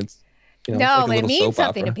fun and it's, you know, no, it's like it means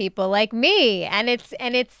something to people like me, and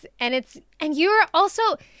you're also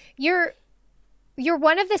you're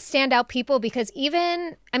one of the standout people because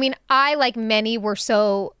I like many were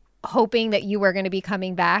so hoping that you were going to be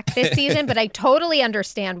coming back this season, but I totally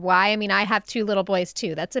understand why. I mean, I have 2 little boys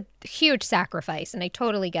too. That's a huge sacrifice, and I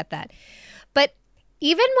totally get that. But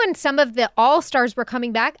even when some of the all-stars were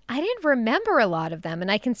coming back, I didn't remember a lot of them.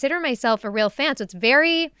 And I consider myself a real fan. So it's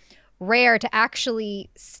very rare to actually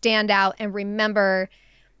stand out and remember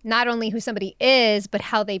not only who somebody is, but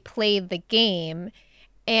how they played the game.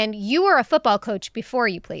 And you were a football coach before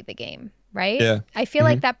you played the game, right? Yeah. I feel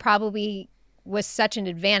like that probably was such an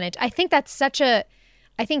advantage. I think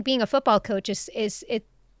being a football coach is it's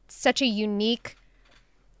such a unique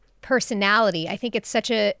personality. I think it's such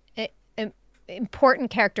a important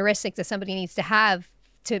characteristic that somebody needs to have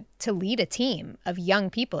to lead a team of young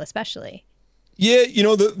people, especially. Yeah, you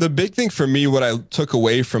know, the big thing for me, what I took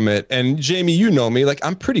away from it, and Jamie, you know me, like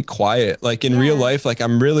I'm pretty quiet. Like in real life, like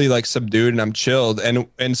I'm really like subdued and I'm chilled.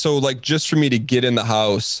 And so like just for me to get in the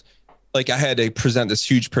house, like I had to present this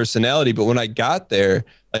huge personality. But when I got there,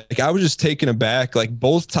 like I was just taken aback. Like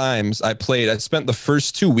both times I played, I spent the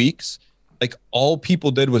first 2 weeks, like all people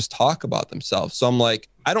did was talk about themselves. So I'm like,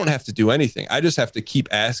 I don't have to do anything. I just have to keep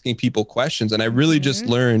asking people questions. And I really just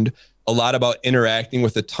learned a lot about interacting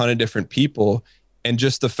with a ton of different people, and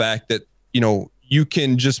just the fact that, you know, you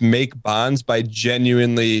can just make bonds by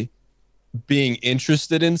genuinely being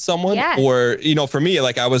interested in someone. Or, you know, for me,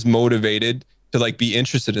 like I was motivated to like be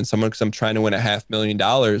interested in someone because I'm trying to win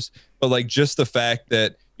 $500,000. But like just the fact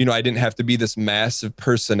that, you know, I didn't have to be this massive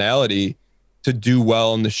personality to do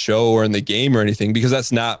well in the show or in the game or anything, because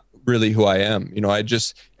that's not really who I am. You know,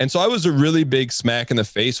 and so I was a really big smack in the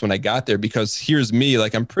face when I got there, because here's me,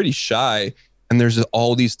 like I'm pretty shy and there's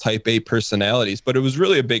all these type A personalities, but it was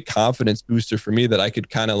really a big confidence booster for me that I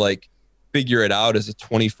could kind of like figure it out as a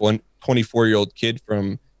 24-year-old kid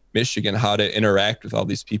from Michigan, how to interact with all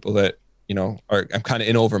these people that, you know, I'm kind of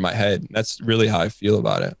in over my head. That's really how I feel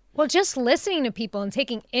about it. Well, just listening to people and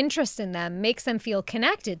taking interest in them makes them feel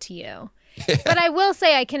connected to you. Yeah. But I will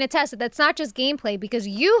say, I can attest that that's not just gameplay, because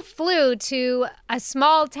you flew to a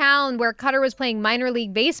small town where Cutter was playing minor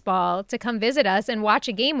league baseball to come visit us and watch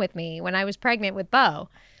a game with me when I was pregnant with Bo.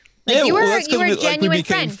 Like, yeah, you were a genuine like we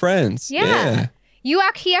became friends. Yeah.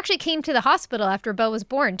 He actually came to the hospital after Bo was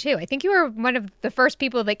born too. I think you were one of the first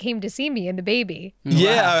people that came to see me and the baby.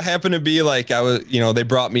 Yeah, wow. I happened to be like, I was, you know, they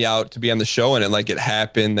brought me out to be on the show, and it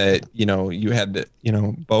happened that, you know, you had the, you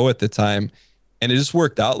know, Bo at the time. And it just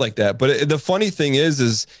worked out like that. But the funny thing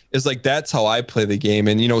is like, that's how I play the game.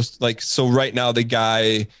 And, you know, like, so right now, the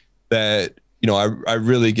guy that, you know, I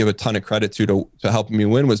really give a ton of credit to helping me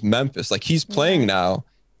win was Memphis. Like, he's playing now,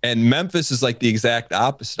 and Memphis is like the exact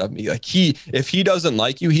opposite of me. Like, if he doesn't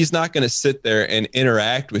like you, he's not going to sit there and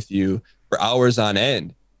interact with you for hours on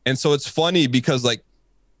end. And so it's funny because like,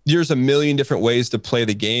 there's a million different ways to play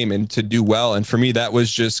the game and to do well. And for me, that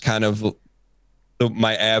was just kind of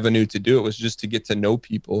my avenue to do it, was just to get to know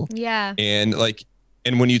people. Yeah. And like,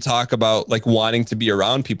 and when you talk about like wanting to be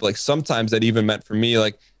around people, like sometimes that even meant for me,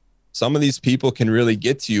 like some of these people can really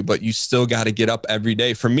get to you, but you still got to get up every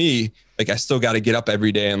day. For me, like I still got to get up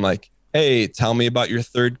every day and like, hey, tell me about your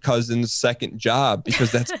third cousin's second job,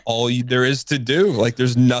 because that's all there is to do. Like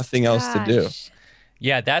there's nothing else to do.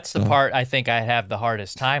 Yeah, that's the part I think I have the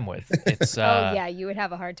hardest time with. It's oh yeah, you would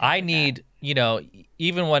have a hard time. I need, you know,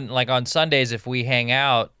 even when like on Sundays if we hang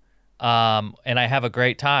out, and I have a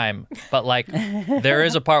great time, but like there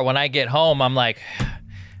is a part when I get home, I'm like,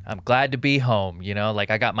 I'm glad to be home. You know, like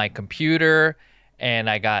I got my computer and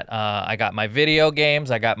I got my video games,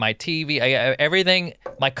 I got my TV, everything.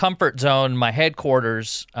 My comfort zone, my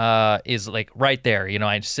headquarters is like right there. You know,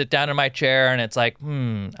 I just sit down in my chair and it's like,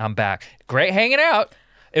 I'm back. Great hanging out.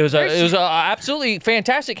 It was absolutely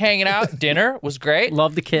fantastic hanging out. Dinner was great.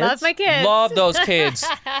 Love the kids. Love my kids. Love those kids.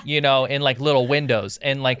 You know, in like little windows,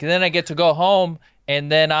 and like then I get to go home,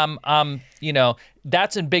 and then I'm you know,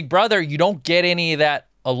 that's in Big Brother. You don't get any of that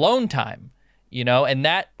alone time. You know, and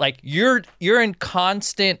that like you're in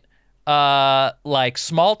constant like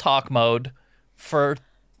small talk mode for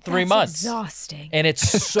 3 months. Exhausting. And it's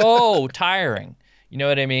so tiring. You know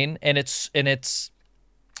what I mean? And it's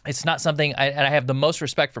not something I have the most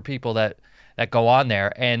respect for people that go on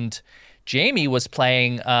there. And Jamie was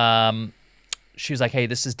playing she was like, hey,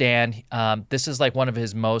 this is Dan. This is like one of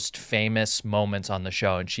his most famous moments on the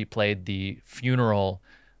show. And she played the funeral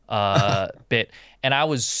bit. And I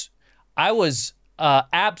was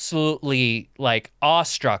absolutely like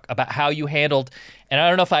awestruck about how you handled, and I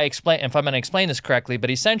don't know if I'm going to explain this correctly, but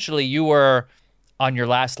essentially you were on your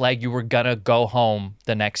last leg. You were going to go home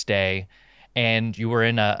the next day, and you were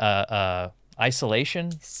in a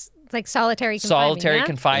isolation, like solitary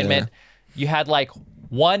confinement. Yeah. You had like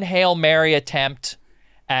one Hail Mary attempt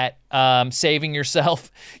at saving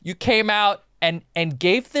yourself. You came out and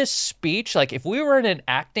gave this speech like if we were in an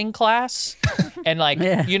acting class and like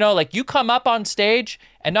you know, like you come up on stage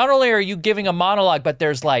and not only are you giving a monologue, but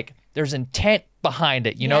there's intent behind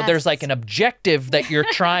it, you know. There's like an objective that you're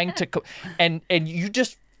trying to and you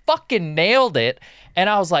just fucking nailed it. And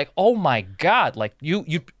I was like, oh my God, like you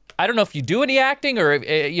I don't know if you do any acting or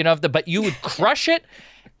you know, but you would crush it.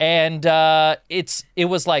 And it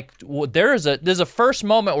was like there's a first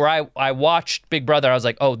moment where I watched Big Brother. I was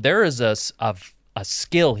like, oh, there is a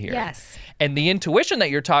skill here. Yes. And the intuition that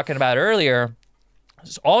you're talking about earlier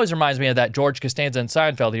always reminds me of that George Costanza in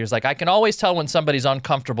Seinfeld. He was like, I can always tell when somebody's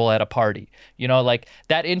uncomfortable at a party. You know, like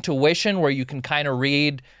that intuition where you can kind of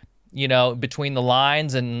read, you know, between the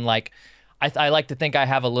lines. And like I like to think I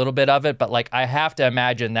have a little bit of it, but like I have to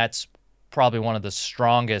imagine that's probably one of the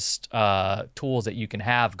strongest tools that you can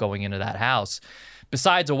have going into that house,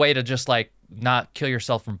 besides a way to just like not kill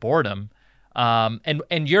yourself from boredom.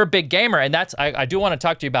 And you're a big gamer, and that's I do want to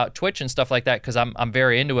talk to you about Twitch and stuff like that because I'm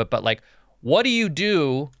very into it. But like, what do you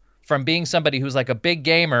do from being somebody who's like a big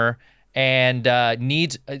gamer and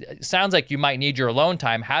needs? It sounds like you might need your alone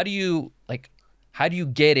time. How do you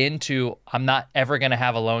get into? I'm not ever gonna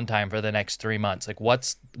have alone time for the next 3 months. Like,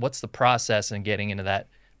 what's the process in getting into that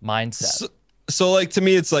mindset? So like to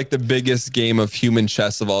me, it's like the biggest game of human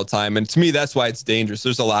chess of all time. And to me, that's why it's dangerous.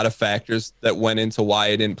 There's a lot of factors that went into why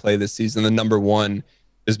I didn't play this season. The number one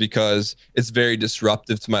is because it's very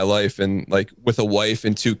disruptive to my life. And like with a wife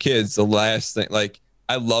and 2 kids, the last thing, like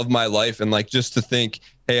I love my life. And like just to think,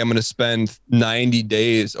 hey, I'm going to spend 90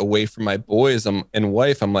 days away from my boys and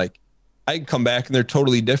wife. I'm like, I can come back and they're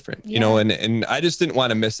totally different, you know, and I just didn't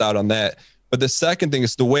want to miss out on that. But the second thing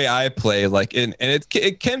is the way I play, like, and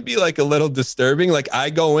it can be like a little disturbing. Like I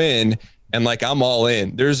go in and like, I'm all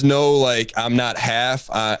in. There's no, like, I'm not half,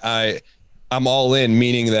 I'm all in,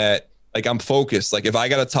 meaning that like, I'm focused. Like if I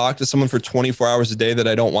got to talk to someone for 24 hours a day that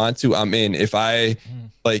I don't want to, I'm in. If I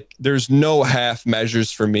like, there's no half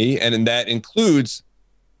measures for me. And that includes,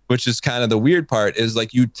 which is kind of the weird part, is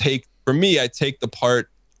like for me, I take the part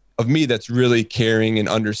of me that's really caring and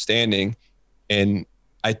understanding, and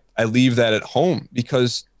I leave that at home,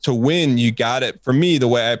 because to win, you got it. For me, the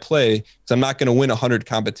way I play, because I'm not going to win 100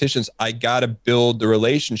 competitions, I got to build the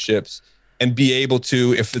relationships and be able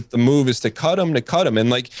to, if the move is to cut them.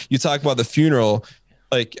 And like you talk about the funeral,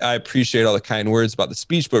 like I appreciate all the kind words about the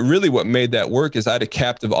speech, but really what made that work is I had a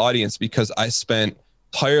captive audience, because I spent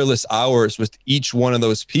tireless hours with each one of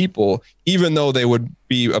those people, even though they would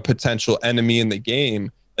be a potential enemy in the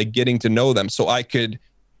game, like getting to know them. So I could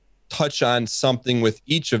touch on something with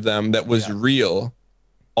each of them that was real,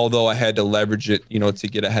 although I had to leverage it, you know, to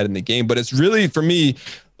get ahead in the game. But it's really, for me,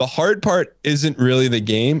 the hard part isn't really the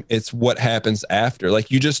game. It's what happens after. Like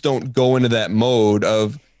you just don't go into that mode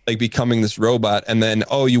of like becoming this robot and then,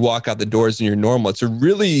 oh, you walk out the doors and you're normal. It's for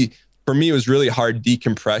me, it was really hard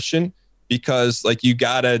decompression, because like you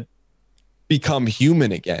gotta become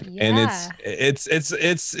human again. And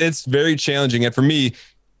it's very challenging. And for me,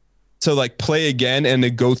 to like play again and to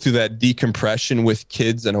go through that decompression with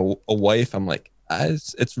kids and a wife, I'm like,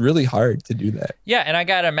 it's really hard to do that. Yeah, and I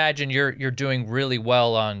gotta imagine you're doing really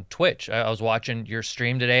well on Twitch. I was watching your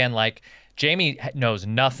stream today, and like Jamie knows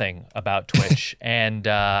nothing about Twitch, and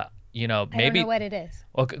you know, maybe I don't know what it is.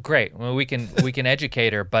 Well, great. Well, we can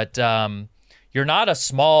educate her, but you're not a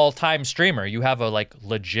small time streamer. You have a like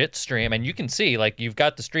legit stream, and you can see like you've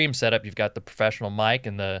got the stream set up. You've got the professional mic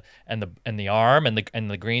and the arm and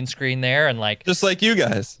the green screen there, and like just like you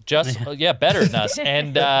guys. Better than us.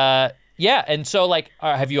 And and so like,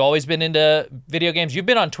 have you always been into video games? You've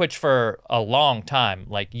been on Twitch for a long time,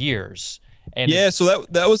 like years. And so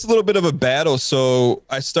that was a little bit of a battle. So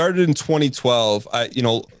I started in 2012.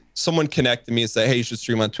 Someone connected me and said, hey, you should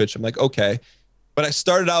stream on Twitch. I'm like, okay. But I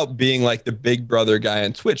started out being like the Big Brother guy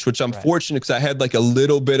on Twitch, which I'm fortunate, because I had like a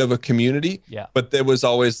little bit of a community. Yeah. But there was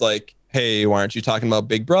always like, hey, why aren't you talking about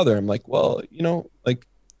Big Brother? I'm like, well, you know, like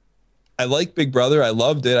I like Big Brother. I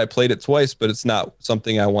loved it. I played it twice, but it's not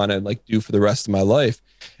something I want to like do for the rest of my life.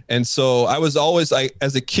 And so I was always,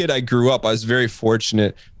 as a kid, I grew up, I was very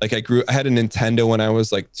fortunate. Like I had a Nintendo when I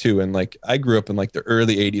was like 2, and like I grew up in like the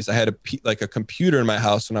early 80s. I had a computer in my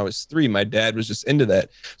house when I was 3. My dad was just into that.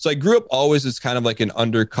 So I grew up always as kind of like an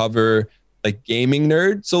undercover like gaming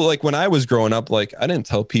nerd. So like when I was growing up, like I didn't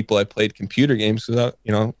tell people I played computer games because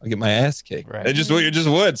I get my ass kicked. Right. You just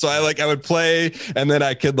would. So I would play, and then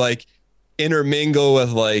I could like intermingle with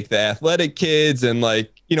like the athletic kids, and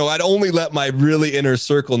like, I'd only let my really inner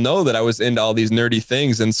circle know that I was into all these nerdy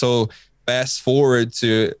things. And so fast forward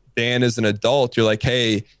to Dan as an adult, you're like,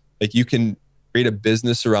 hey, like you can create a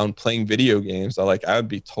business around playing video games. I would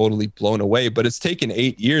be totally blown away. But it's taken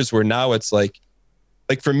 8 years where now it's like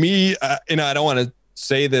for me, I don't want to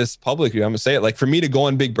say this publicly. I'm gonna say it. Like for me to go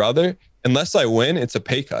on Big Brother, unless I win, it's a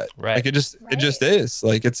pay cut. Right. Like it just is.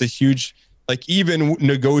 Like it's a huge, like even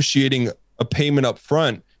negotiating a payment up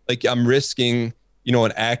front, like I'm risking,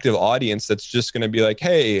 an active audience that's just going to be like,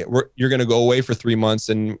 hey, you're going to go away for 3 months,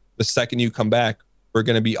 and the second you come back, we're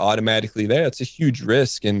going to be automatically there. It's a huge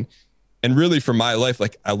risk. And really for my life,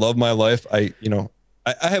 like I love my life. I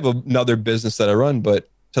have another business that I run, but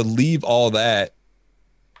to leave all that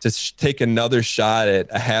to take another shot at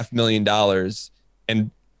 $500,000,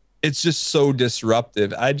 and it's just so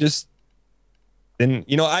disruptive. I just didn't,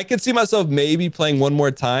 I could see myself maybe playing one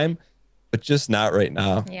more time, but just not right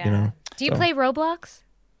now. Yeah. Do you play Roblox?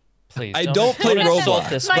 Please. I don't play Roblox,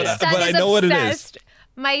 this My way. son but is I know what it is. obsessed.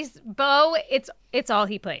 My Bo, it's all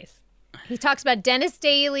he plays. He talks about Dennis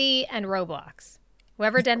Daly and Roblox.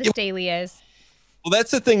 Whoever Dennis Daly is. Well,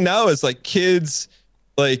 that's the thing now is like kids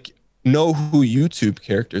like know who YouTube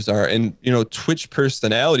characters are, and Twitch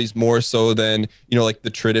personalities more so than like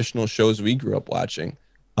the traditional shows we grew up watching.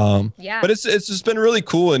 But it's just been really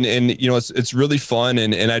cool, and it's really fun,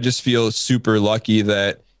 and I just feel super lucky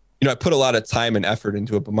that I put a lot of time and effort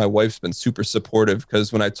into it. But my wife's been super supportive,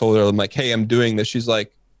 because when I told her I'm like, hey, I'm doing this, she's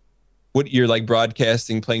like, what, you're like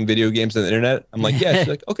broadcasting, playing video games on the internet? I'm like, yeah. She's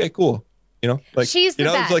like, okay, cool. Like she's the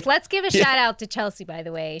best. like, Let's give a shout out to Chelsea, by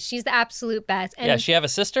the way. She's the absolute best. And She have a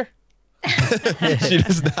sister? She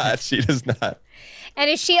does not. She does not.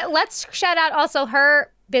 And let's shout out also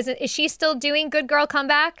her business. Is she still doing Good Girl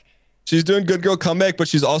Comeback? She's doing Good Girl Comeback, but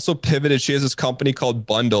she's also pivoted. She has this company called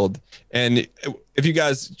Bundled. And if you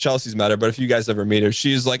guys, Chelsea's met her, but if you guys ever meet her,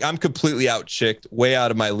 she's like, I'm completely out chicked, way out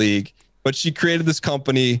of my league. But she created this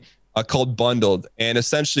company called Bundled. And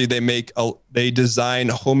essentially they design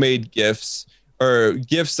homemade gifts, or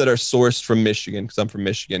gifts that are sourced from Michigan, because I'm from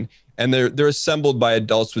Michigan. And they're assembled by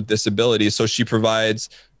adults with disabilities. So she provides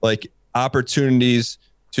like opportunities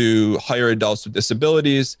to hire adults with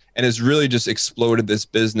disabilities, and has really just exploded this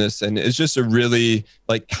business. And it's just a really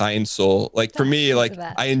like kind soul. Like for me, like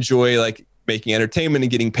I enjoy like making entertainment and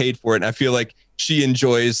getting paid for it. And I feel like she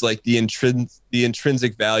enjoys like the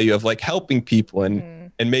intrinsic value of like helping people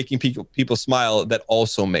and making people smile. That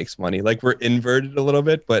also makes money. Like we're inverted a little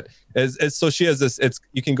bit, but so she has this,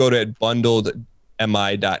 you can go to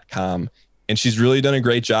bundledmi.com, and she's really done a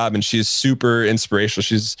great job, and she's super inspirational.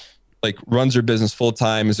 She's like runs her business full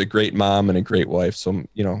time, is a great mom and a great wife. So,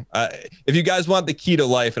 if you guys want the key to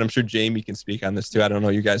life, and I'm sure Jamie can speak on this too, I don't know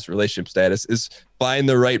your guys' relationship status, is find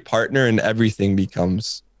the right partner, and everything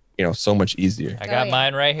becomes, so much easier. I got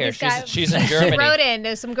mine right here. She's in Germany. She wrote in.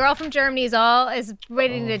 There's some girl from Germany is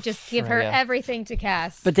waiting to just give her everything to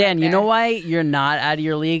Cass. But Dan, you know why you're not out of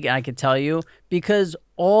your league? I could tell you, because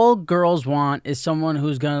all girls want is someone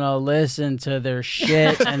who's gonna listen to their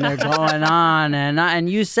shit and they're going on and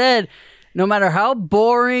you said no matter how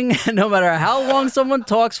boring, no matter how long someone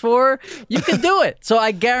talks for, you can do it. So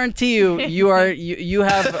I guarantee you you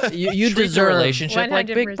Treat deserve the relationship like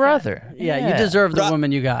Big 100%. Brother. Yeah, you deserve the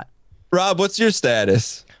woman you got. Rob, what's your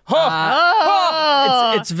status?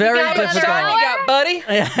 It's very difficult. got, buddy?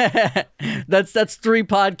 That's 3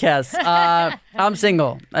 podcasts. I'm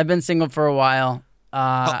single. I've been single for a while.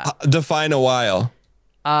 Define a while.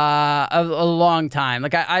 A long time.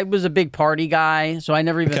 Like I was a big party guy, so I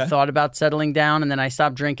never even thought about settling down. And then I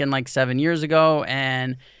stopped drinking like 7 years ago,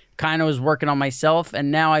 and kind of was working on myself.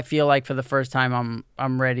 And now I feel like for the first time,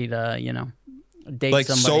 I'm ready to date like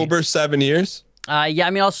somebody. Sober 7 years. Yeah, I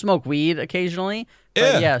mean I'll smoke weed occasionally.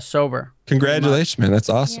 But yeah, sober. Congratulations, man. That's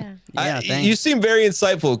awesome. Yeah. Thanks. You seem very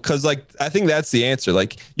insightful, because like I think that's the answer.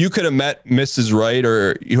 Like you could have met Mrs. Right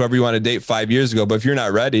or whoever you want to date 5 years ago, but if you're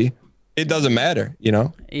not ready, it doesn't matter,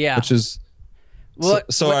 Yeah. Which is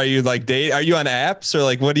So are you like Are you on apps or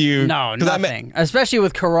like what do you? No, 'cause nothing. Especially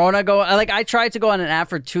with Corona I tried to go on an app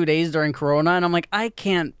for 2 days during Corona, and I'm like, I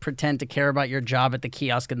can't pretend to care about your job at the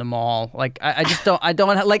kiosk in the mall. Like, I just don't. I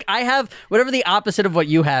don't like. I have whatever the opposite of what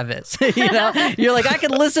you have is. You're like, I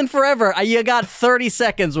can listen forever. You got 30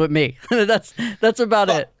 seconds with me. That's about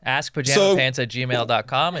it.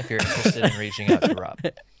 AskPajamaPants@gmail.com if you're interested in reaching out to Rob.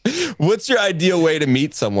 What's your ideal way to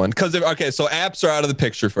meet someone? Because so apps are out of the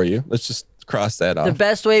picture for you. Let's just cross that off. The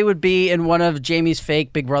best way would be in one of Jamie's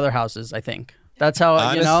fake Big Brother houses, I think. That's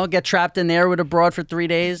how, get trapped in there with a broad for 3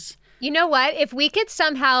 days. You know what? If we could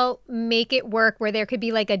somehow make it work where there could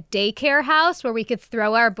be like a daycare house where we could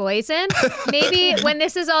throw our boys in, maybe when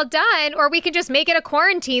this is all done, or we could just make it a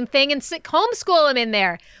quarantine thing and homeschool them in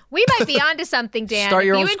there. We might be onto something, Dan. Start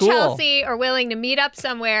your if own you school. and Chelsea are willing to meet up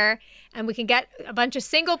somewhere and we can get a bunch of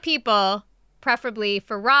single people, preferably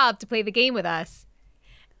for Rob, to play the game with us.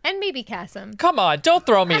 And maybe Kasim. Come on, don't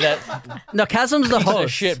throw me that No, Kasim's the piece of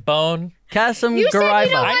host. shit bone. Kasim You said you Garaiba.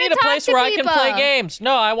 don't I need a talk place to where I can people. play games.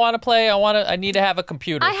 No, I want to play. I need to have a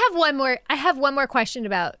computer. I have one more question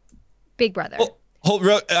about Big Brother.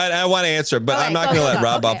 I want to answer, but Okay, I'm not go, going to go, let go.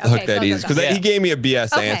 Rob Okay, off the hook okay, that go, easy go, because go. he gave me a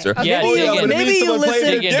BS Okay, answer. okay. Yeah, Maybe dig I'm into gonna it. meet Maybe you someone playing-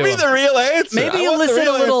 listen- Give me the real answer. Maybe I you want the listen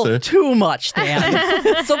a real little answer. too much,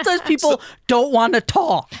 Dan. Sometimes people don't want to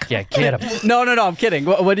talk. Yeah, get him. No, I'm kidding.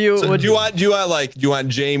 What do you? So what do you want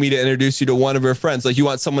Jamie to introduce you to one of her friends? Like you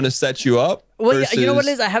want someone to set you up? Well, you know what it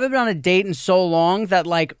versus- is? I haven't been on a date in so long that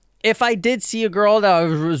like, if I did see a girl that I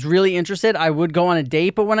was really interested, I would go on a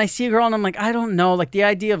date. But when I see a girl and I'm like, I don't know, like the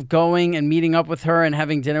idea of going and meeting up with her and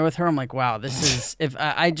having dinner with her, I'm like, wow, this is.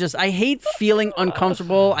 I hate feeling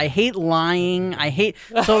uncomfortable. I hate lying. I hate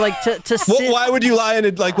to sit. Why would you lie in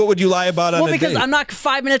it? Like, what would you lie about on Well, a because date? I'm not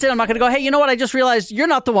 5 minutes in. I'm not going to go, hey, you know what? I just realized you're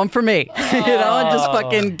not the one for me, and just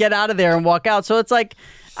fucking get out of there and walk out. So it's like,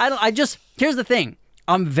 here's the thing.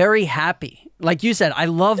 I'm very happy. Like you said, I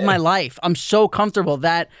love my life. I'm so comfortable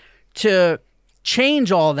that to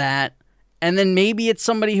change all that, and then maybe it's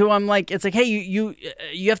somebody who I'm like, it's like, hey, you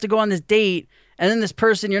have to go on this date, and then this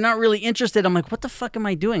person you're not really interested. I'm like, what the fuck am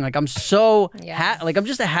I doing? Like I'm so like I'm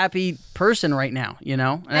just a happy person right now, And And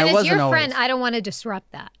I as wasn't your always. friend, I don't want to disrupt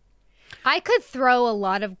that. I could throw a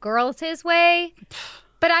lot of girls his way,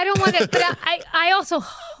 but I don't want to. But I also,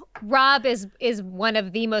 Rob is one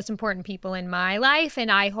of the most important people in my life,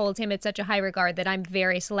 and I hold him at such a high regard that I'm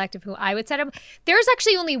very selective who I would set him. There's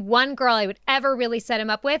actually only one girl I would ever really set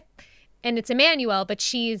him up with, and it's Emmanuel, but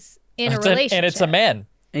she's in a relationship. And it's a man.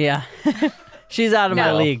 Yeah. She's out of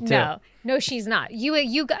my league too. No, she's not.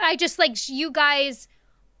 I just like you guys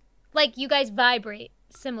vibrate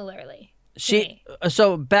similarly. to me.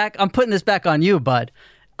 So I'm putting this back on you, bud.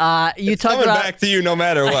 You It's talked coming about back to you no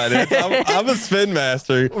matter what. I'm a spin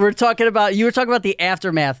master. you were talking about the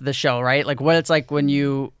aftermath of the show, right? Like what it's like when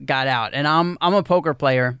you got out. And I'm a poker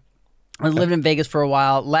player. I lived in Vegas for a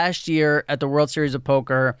while. Last year at the World Series of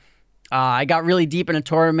Poker, I got really deep in a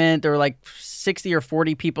tournament. There were like 60 or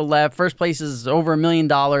 40 people left. First place is over $1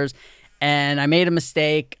 million. And I made a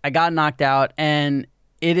mistake. I got knocked out. And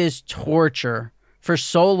it is torture for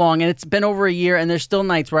so long. And it's been over a year. And there's still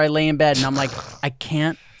nights where I lay in bed and I'm like, I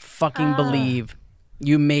can't fucking believe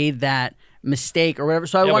you made that mistake or whatever.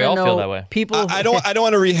 So I want we to all know feel that way. people. I don't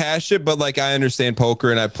want to rehash it, but like I understand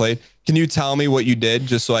poker and I played. Can you tell me what you did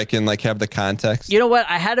just so I can like have the context? You know what?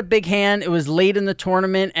 I had a big hand. It was late in the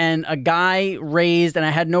tournament, and a guy raised, and I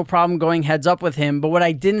had no problem going heads up with him. But what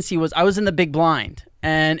I didn't see was I was in the big blind,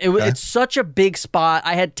 and it's such a big spot.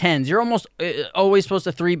 I had tens. You're almost always supposed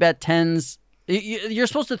to 3-bet tens. You're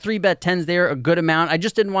supposed to 3-bet tens there a good amount. I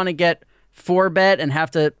just didn't want to get 4-bet and have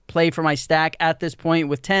to play for my stack at this point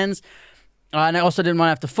with tens. And I also didn't want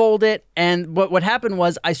to have to fold it. And what happened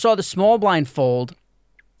was I saw the small blind fold,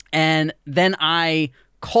 and then I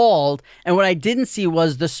called, and what I didn't see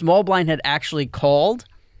was the small blind had actually called.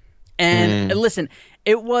 And listen,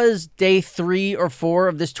 it was day 3 or 4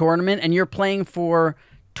 of this tournament, and you're playing for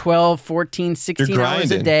 12, 14, 16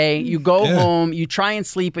 hours a day. You go home, you try and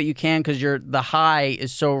sleep, but you can't because the high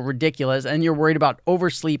is so ridiculous, and you're worried about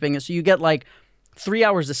oversleeping. So you get like 3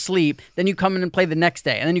 hours of sleep, then you come in and play the next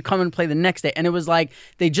day, and then you come in and play the next day. And it was like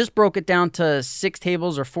they just broke it down to 6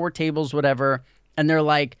 tables or 4 tables, whatever, and they're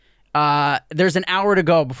like, there's an hour to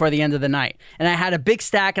go before the end of the night. And I had a big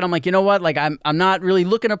stack, and I'm like, you know what? Like I'm not really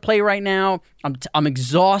looking to play right now. I'm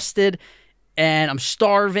exhausted, and I'm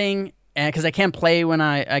starving, and because I can't play when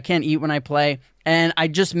I can't eat when I play. And I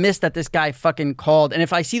just missed that this guy fucking called. And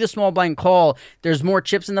if I see the small blind call, there's more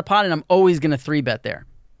chips in the pot, and I'm always gonna 3-bet there.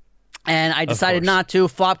 And I decided not to.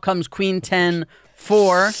 Flop comes queen 10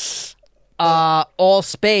 4, all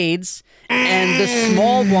spades. and the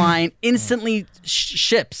small blind instantly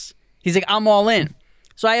ships. He's like, I'm all in.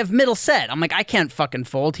 So I have middle set. I'm like, I can't fucking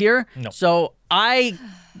fold here. No. So I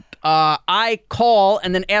call,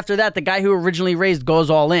 and then after that, the guy who originally raised goes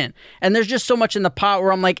all in. And there's just so much in the pot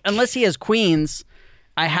where I'm like, unless he has queens,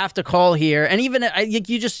 I have to call here. And even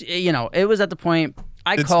it was at the point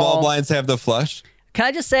I Did call. small blinds have the flush? Can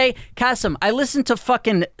I just say, Kasim, I listened to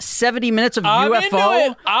fucking 70 minutes of I'm UFO. into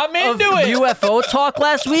it. I'm into it. UFO talk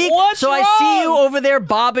last week. What's so I see you wrong? over there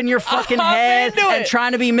bobbing your fucking I'm head into and it.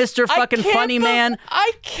 trying to be Mr. fucking funny man.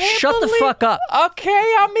 I can't Shut the believe- fuck up.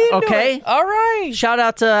 Okay, I'm into Okay? it. All right. Shout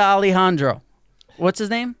out to Alejandro. What's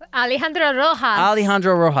his name? Alejandro Rojas.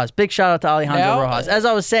 Alejandro Rojas. Big shout out to Alejandro Now, Rojas. As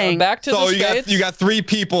I was saying, Back to So the you got spades. you got 3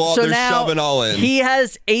 people all so they're now shoving all in. he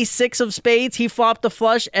has ace-6 of spades. He flopped the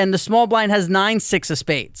flush, and the small blind has 9-6 of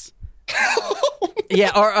spades.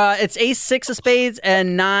 Yeah, or it's ace-6 of spades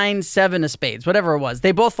and 9-7 of spades, whatever it was.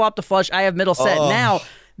 They both flopped the flush. I have middle set. Now,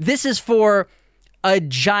 this is for a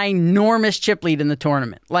ginormous chip lead in the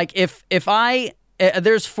tournament. Like, if I...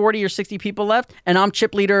 there's 40 or 60 people left, and I'm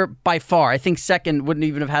chip leader by far. I think second wouldn't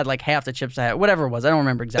even have had like half the chips I had. Whatever it was. I don't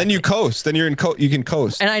remember exactly. Then you coast. Then you're in. You can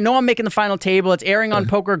coast. And I know I'm making the final table. It's airing on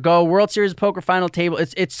Poker Go, World Series of Poker final table.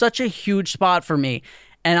 It's such a huge spot for me.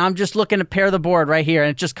 And I'm just looking to pair the board right here,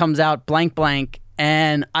 and it just comes out blank, blank.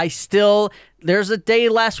 And there's a day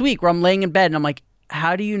last week where I'm laying in bed, and I'm like,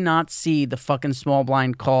 how do you not see the fucking small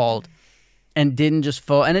blind called and didn't just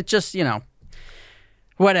fold? And it just,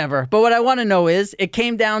 whatever. But what I want to know is, it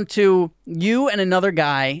came down to you and another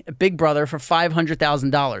guy, a big brother, for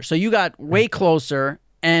 $500,000. So you got way closer.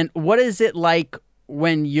 And what is it like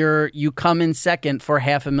when you come in second for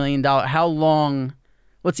 $500,000? How long?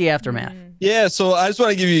 What's the aftermath? Yeah, so I just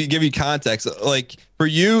want to give you context. Like for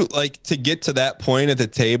you, like to get to that point at the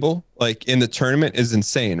table, like in the tournament, is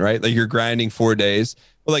insane, right? Like you're grinding 4 days.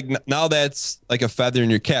 But like now that's like a feather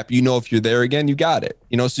in your cap. You know, if you're there again, you got it.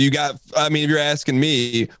 So you got. I mean, if you're asking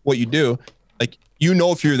me what you do, like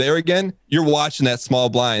if you're there again, you're watching that small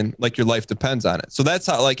blind like your life depends on it. So that's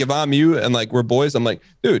how. Like if I'm you and like we're boys, I'm like,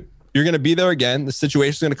 dude, you're gonna be there again. The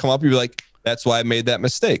situation's gonna come up. You're like, that's why I made that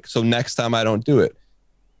mistake. So next time I don't do it.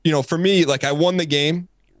 For me, like I won the game,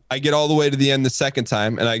 I get all the way to the end the second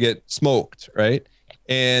time and I get smoked, right?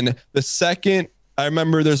 And the second, I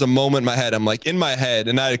remember there's a moment in my head, I'm like in my head,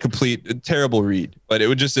 and I had a terrible read, but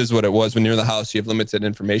it just is what it was. When you're in the house, you have limited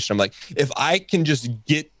information. I'm like, if I can just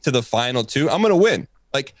get to the final 2, I'm going to win.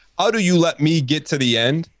 Like, how do you let me get to the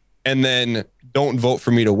end and then don't vote for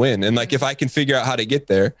me to win? And like, if I can figure out how to get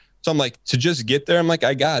there. So I'm like, to just get there, I'm like,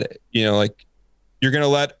 I got it. Like you're going to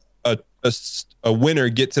let a winner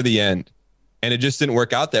get to the end, and it just didn't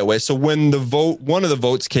work out that way. So when one of the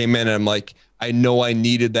votes came in, and I'm like, I know I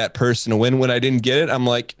needed that person to win. When I didn't get it, I'm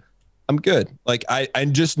like, I'm good. Like I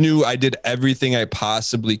just knew I did everything I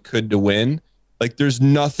possibly could to win. Like there's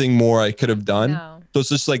nothing more I could have done. No. So it's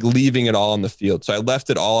just like leaving it all on the field. So I left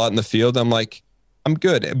it all out in the field. I'm like, I'm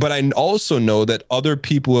good. But I also know that other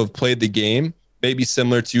people who have played the game, maybe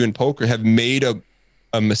similar to you in poker, have made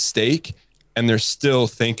a mistake, and they're still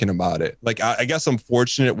thinking about it. Like, I guess I'm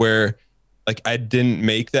fortunate where like I didn't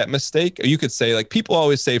make that mistake. Or you could say, like, people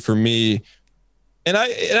always say for me, and I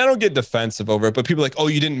don't get defensive over it, but people are like, oh,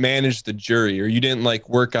 you didn't manage the jury, or you didn't like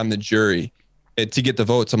work on the jury to get the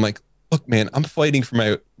votes. I'm like, look, man, I'm fighting for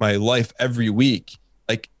my life every week.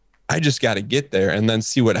 Like, I just got to get there and then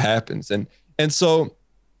see what happens. And so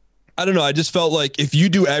I don't know. I just felt like if you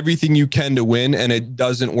do everything you can to win and it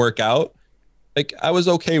doesn't work out, like I was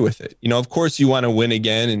okay with it. Of course you want to win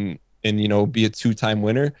again and be a 2-time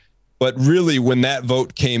winner. But really when that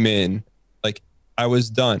vote came in, like I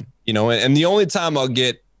was done, and the only time I'll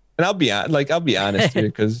get, and I'll be honest here,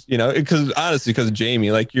 because because of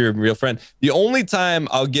Jamie, like you're a real friend. The only time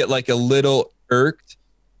I'll get like a little irked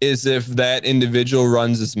is if that individual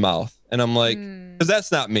runs his mouth. And I'm like, because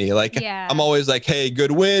that's not me. Like Yeah. I'm always like, hey,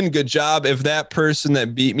 good win, good job. If that person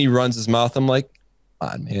that beat me runs his mouth, I'm like,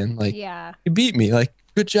 on, man, like Yeah. you beat me, like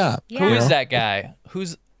good job. Yeah. Who You is know? that guy?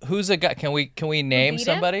 Who's a guy? Can we name beat him?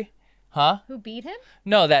 somebody? Huh? Who beat him?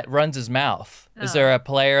 No, that runs his mouth. Is Oh. there a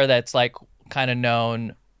player that's like kind of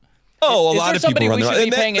known? Oh, a Is lot there of people somebody run we their should mouth. be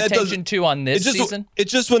And paying that attention to on this season?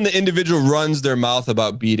 It's just when the individual runs their mouth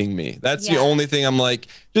about beating me. That's the Yeah. only thing I'm like,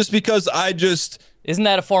 just because Isn't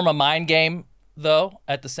that a form of mind game though?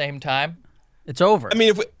 At the same time, It's over. I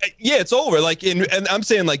mean, it's over. Like, and I'm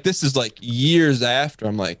saying like, this is like years after.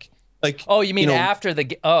 I'm like, oh, you mean after the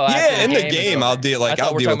after yeah, in the is game, over. I'll deal I thought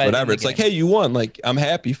I'll we're deal talking with about in whatever. the It's like, game. hey, you won. Like, I'm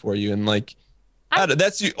happy for you, and like,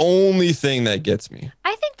 that's the only thing that gets me.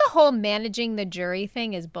 I think the whole managing the jury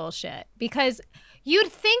thing is bullshit, because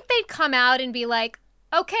you'd think they'd come out and be like,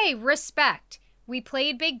 okay, respect. We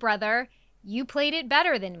played Big Brother. You played it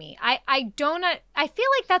better than me. I feel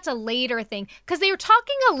like that's a later thing because they were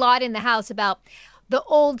talking a lot in the house about the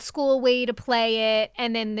old school way to play it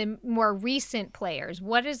and then the more recent players.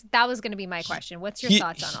 That was going to be my question. What's your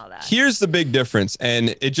thoughts on all that? Here's the big difference,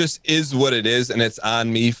 and it just is what it is, and it's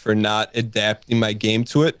on me for not adapting my game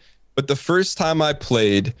to it. But the first time I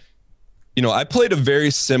played, I played a very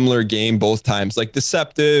similar game both times, like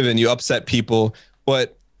deceptive and you upset people.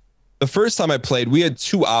 But the first time I played, we had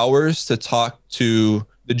 2 hours to talk to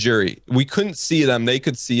the jury. We couldn't see them. They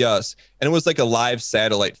could see us. And it was like a live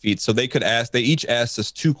satellite feed. So they each asked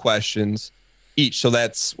us 2 questions each. So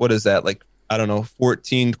that's, what is that? Like, I don't know,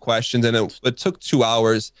 14 questions. And it took 2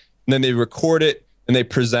 hours. And then they record it and they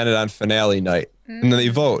present it on finale night. And then they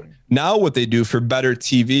vote. Now what they do for better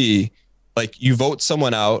TV, like you vote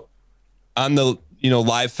someone out on the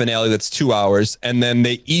live finale that's 2 hours, and then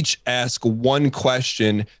they each ask 1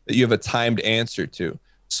 question that you have a timed answer to.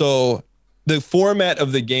 So the format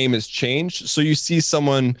of the game has changed. So you see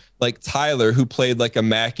someone like Tyler, who played like a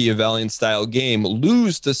Machiavellian style game,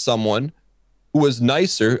 lose to someone who was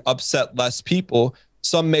nicer, upset less people.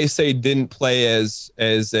 Some may say didn't play as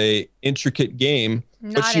a intricate game,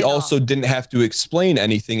 but she also didn't have to explain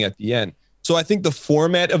anything at the end. So I think the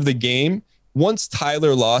format of the game, once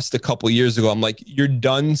Tyler lost a couple years ago, I'm like, you're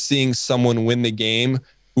done seeing someone win the game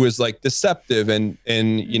who is like deceptive and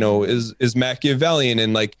is Machiavellian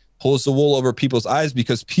and like pulls the wool over people's eyes,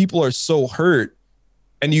 because people are so hurt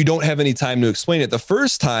and you don't have any time to explain it. The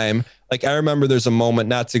first time, like I remember there's a moment,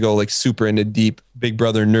 not to go like super into deep Big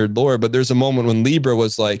Brother nerd lore, but there's a moment when Libra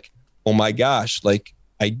was like, oh my gosh, like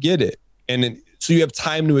I get it. So you have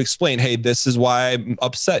time to explain, hey, this is why I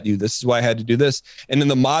upset you. This is why I had to do this. And in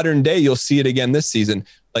the modern day, you'll see it again this season.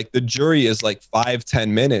 Like the jury is like 5-10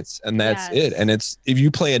 minutes and that's it. And it's, if you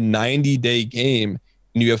play a 90-day game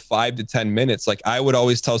and you have 5 to 10 minutes, like I would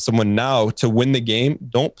always tell someone now to win the game,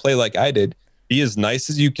 don't play like I did. Be as nice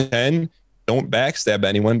as you can. Don't backstab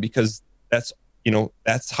anyone, because that's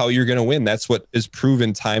how you're going to win. That's what is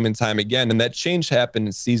proven time and time again. And that change happened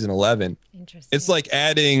in season 11. Interesting. It's like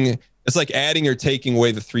adding or taking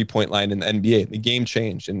away the 3-point line in the NBA. The game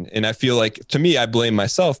changed. And I feel like, to me, I blame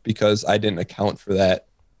myself because I didn't account for that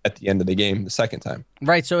at the end of the game the second time.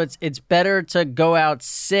 Right. So it's better to go out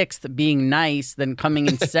 6th being nice than coming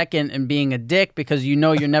in 2nd and being a dick, because you're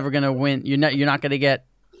never going to win. You're not going to get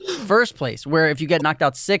first place, where if you get knocked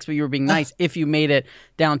out 6th but you were being nice, if you made it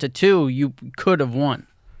down to 2, you could have won.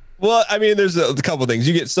 Well, I mean, there's a couple of things.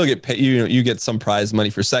 You still get paid, you get some prize money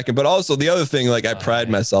for second, but also the other thing, like I pride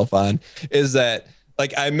myself on, is that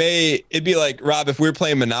like it'd be like, Rob, if we're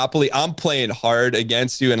playing Monopoly, I'm playing hard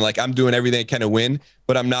against you and like I'm doing everything I can to win,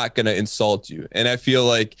 but I'm not going to insult you. And I feel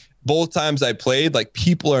like both times I played, like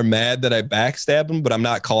people are mad that I backstab them, but I'm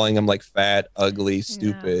not calling them like fat, ugly,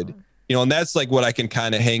 stupid. No. And that's like what I can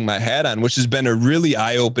kind of hang my hat on, which has been a really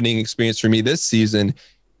eye-opening experience for me this season,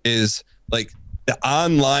 is like the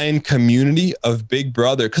online community of Big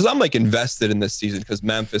Brother. Cause I'm like invested in this season because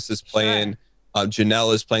Memphis is playing,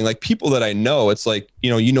 Janelle is playing, like people that I know. It's like,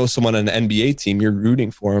 someone on an NBA team, you're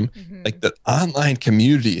rooting for them. Mm-hmm. Like the online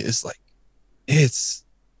community is like, it's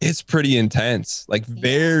pretty intense, like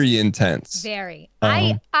very intense. Very.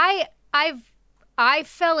 I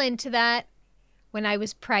fell into that when I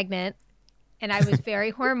was pregnant, and I was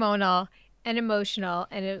very hormonal and emotional,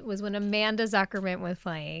 and it was when Amanda Zuckerman was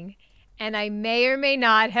playing, and I may or may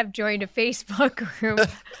not have joined a Facebook group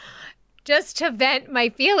just to vent my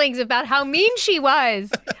feelings about how mean she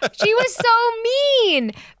was. She was so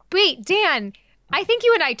mean. Wait, Dan, I think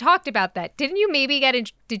you and I talked about that. Didn't you maybe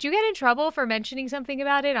did you get in trouble for mentioning something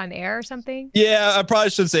about it on air or something? Yeah, I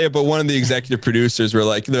probably should say it, but one of the executive producers they're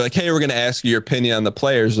like, hey, we're going to ask you your opinion on the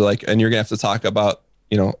players. They're like, and you're going to have to talk about,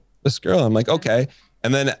 this girl. I'm like, okay.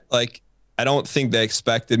 And then like, I don't think they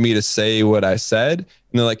expected me to say what I said. And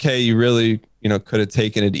they're like, hey, you really, could have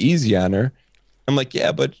taken it easy on her. I'm like,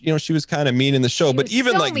 yeah, but she was kind of mean in the show. But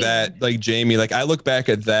even so like mean. That, like Jamie, like I look back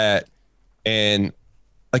at that and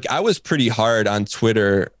like I was pretty hard on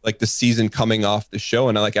Twitter, like the season coming off the show.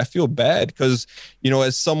 And I feel bad because,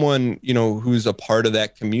 as someone, who's a part of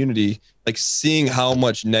that community, like seeing how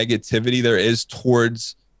much negativity there is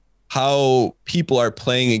towards how people are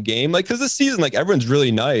playing a game. Like, cause this season, like everyone's really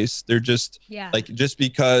nice. They're just like, just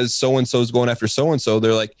because so-and-so is going after so-and-so,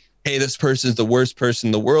 they're like, hey, this person's the worst person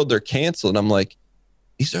in the world. They're canceled. And I'm like,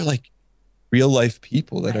 these are like real life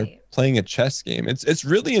people that are playing a chess game. It's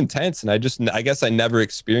really intense. And I guess I never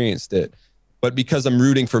experienced it, but because I'm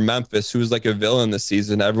rooting for Memphis, who's like a villain this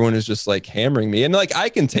season, everyone is just like hammering me, and like, I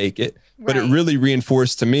can take it, but it really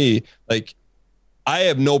reinforced to me, like, I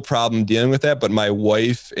have no problem dealing with that, but my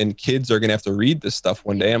wife and kids are going to have to read this stuff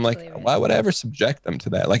one day. I'm like, why would I ever subject them to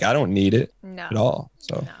that? Like, I don't need it at all.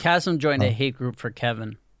 So Kasim joined a hate group for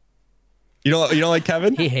Kevin. You don't like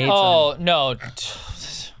Kevin? He hates him. Oh no,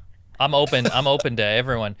 I'm open to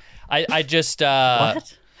everyone. I just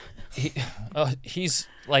What? he's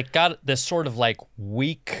like got this sort of like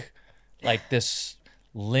weak, like this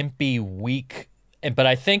limpy weak, but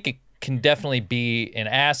I think it can definitely be an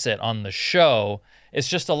asset on the show. It's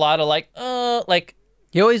just a lot of like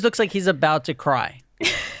He always looks like he's about to cry.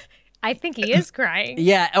 I think he is crying.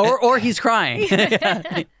 Yeah, or he's crying.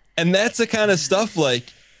 And that's the kind of stuff like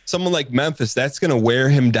someone like Memphis, that's going to wear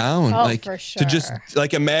him down. Oh, like for to just sure.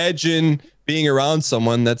 like imagine being around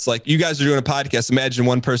someone that's like, you guys are doing a podcast. Imagine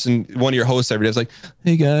one of your hosts every day is like,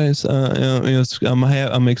 hey guys,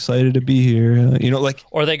 I'm excited to be here. Like,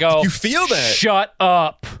 or they go, you feel that. Shut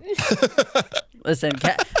up. Listen,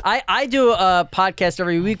 I do a podcast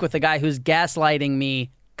every week with a guy who's gaslighting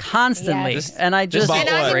me constantly, Yes. and I just About And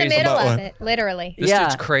I'm in what? the middle About of what? it, literally. This Yeah.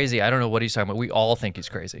 dude's crazy. I don't know what he's talking about. We all think he's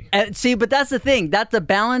crazy. see, but that's the thing. That the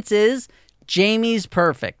balance is Jamie's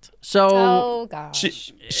perfect. So Oh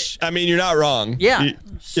gosh. I mean, you're not wrong. yeah,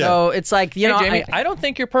 so it's like Hey, know, Jamie, I don't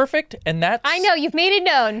think you're perfect, and that's I know you've made it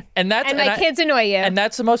known, and that's and my kids annoy you. and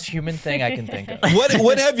that's the most human thing I can think of.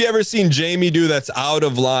 What have you ever seen Jamie do that's out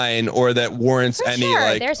of line or that warrants For any sure,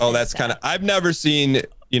 like? there's Oh, been that's stuff. kind of. I've never seen.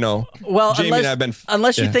 well, Jamie and I've been.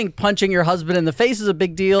 unless you yeah. think punching your husband in the face is a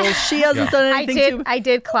big deal, she hasn't done anything. I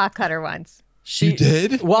did claw cut her once. You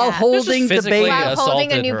did? while Yeah. holding the Physically baby. While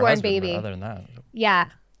holding a assaulted her newborn husband, baby. but Other than that, Yeah.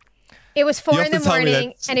 It was 4 You in have the to tell me morning,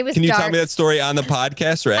 that- and it was Can you dark. tell me that story on the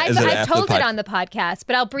podcast or is it I've after told the it podcast? on the podcast,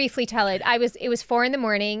 but I'll briefly tell it. It was 4 in the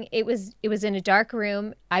morning. It was in a dark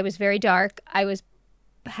room. I was very dark. I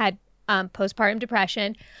had postpartum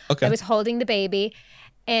depression. Okay. I was holding the baby,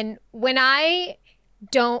 and when I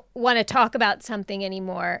don't want to talk about something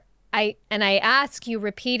anymore, I ask you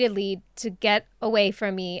repeatedly to get away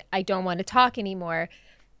from me. I don't want to talk anymore.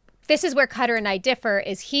 This is where Cutter and I differ.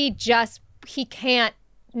 Is he can't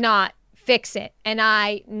not fix it, and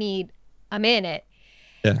I need a minute.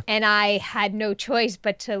 Yeah. And I had no choice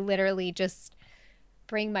but to literally just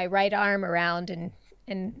bring my right arm around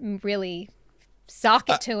and really sock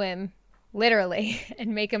it to him, literally,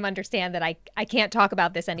 and make him understand that I can't talk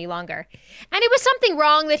about this any longer. And it was something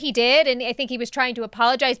wrong that he did, and I think he was trying to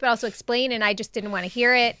apologize but also explain, and I just didn't want to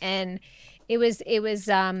hear it. And it was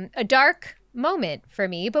a dark moment for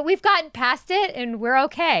me, but we've gotten past it and we're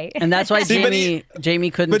okay. And that's why See, but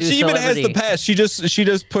Jamie couldn't But do she even has Celebrity. the past. She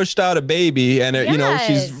just pushed out a baby, and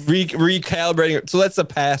she's Yes. recalibrating it. So that's a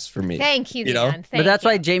pass for me. Thank you, You know? Dan. But that's Thank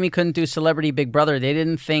why you. Jamie couldn't do Celebrity Big Brother. They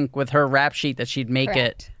didn't think with her rap sheet that she'd make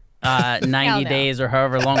Correct. it 90 no. days or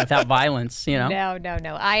however long without violence, you know?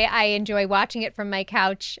 No. I enjoy watching it from my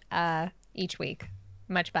couch each week.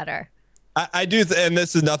 Much better. I do, and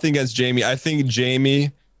this is nothing against Jamie. I think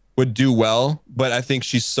Jamie would do well, but I think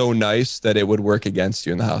she's so nice that it would work against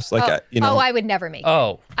you in the house. Like, I would never make it.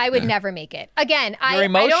 oh, I would never make it. Again, I don't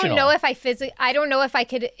emotional. know if I don't know if I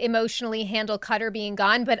could emotionally handle Cutter being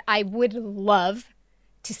gone, but I would love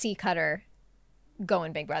to see Cutter go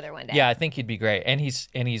in Big Brother one day. yeah, I think he'd be great. And he's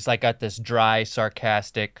like got this dry,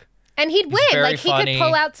 sarcastic. And he'd win. very Like he funny. could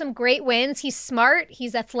pull out some great wins. He's smart.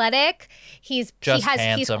 He's athletic. He's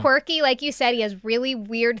handsome. quirky, like you said. He has really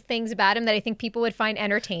weird things about him that I think people would find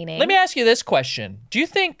entertaining. Let me ask you this question: do you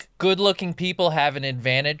think good-looking people have an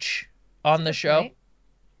advantage on the show? Right?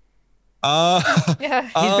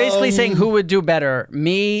 He's basically saying who would do better,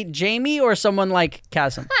 me, Jamie, or someone like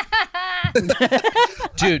Kasim?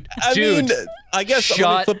 Dude, I mean, I guess let me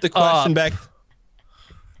shut flip the question up. back.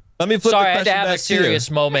 Let me flip sorry, the I had question to have back a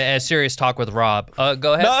serious moment and a serious talk with Rob.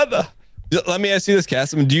 Go ahead. No. Let me ask you this,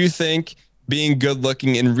 Kasim. Do you think being good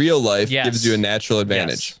looking in real life Yes. gives you a natural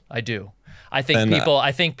advantage? Yes, I do. I think And,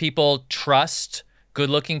 I think people trust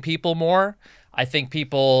good-looking people more. I think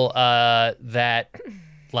people that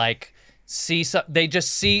like they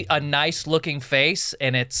just see a nice-looking face,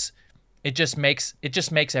 and it just makes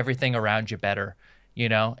everything around you better. You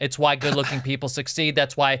know, it's why good-looking people succeed.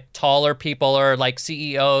 That's why taller people are like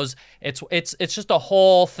CEOs. It's just a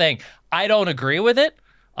whole thing. I don't agree with it.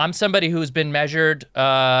 I'm somebody who's been measured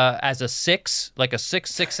as a 6, like a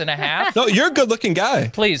 6.5. No, you're a good looking guy.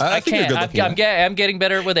 Please, I think you're can't. a good-looking I'm getting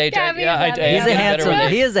better with age. Yeah, me I too. am He's a getting better with handsome.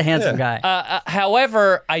 age. He is a handsome guy.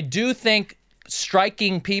 However, I do think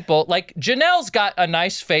striking people. Like Janelle's got a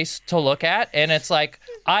nice face to look at, and it's like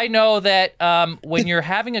I know that when you're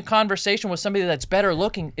having a conversation with somebody that's better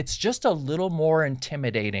looking, it's just a little more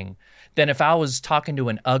intimidating than if I was talking to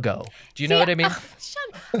an uggo. Do you know what I mean?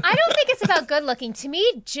 Sean, I don't think it's about good looking. To me,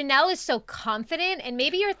 Janelle is so confident, and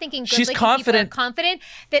maybe you're thinking good looking people are confident,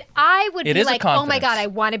 that I would be like, oh my God, I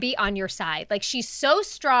want to be on your side. Like, she's so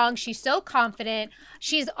strong. She's so confident.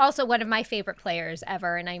 She's also one of my favorite players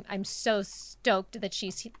ever, and I'm so stoked that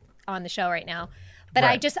she's on the show right now. But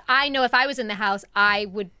I know if I was in the house, I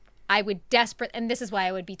would and this is why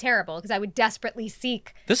I would be terrible, because I would desperately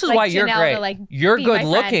seek. This is like, why you're Janelle great. To, like, you're be good my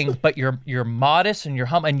looking, friend. but you're modest and you're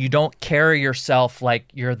humble, and you don't carry yourself like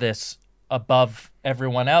you're this above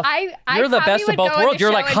everyone else. You're the best of both worlds.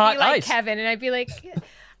 You're like hot ice, Kevin, and I'd be like,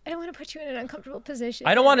 I don't want to put you in an uncomfortable position.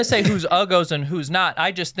 I don't want to say who's uggos and who's not.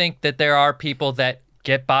 I just think that there are people that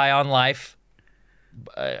get by on life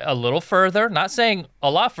a little further. Not saying a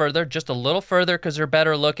lot further, just a little further because they're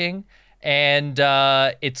better looking. And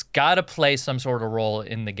it's got to play some sort of role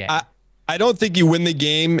in the game. I don't think you win the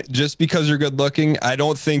game just because you're good looking. I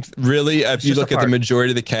don't think really, if you look at the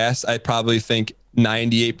majority of the cast, I probably think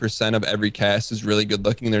 98% of every cast is really good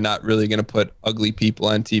looking. They're not really going to put ugly people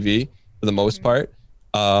on TV for the most part.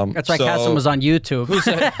 That's why Cassim was on YouTube. Who's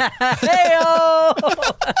that? Hey-o!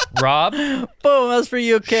 Rob? Boom, that's for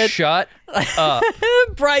you, kid. Shut up.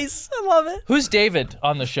 Bryce, I love it. Who's David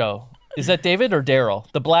on the show? Is that David or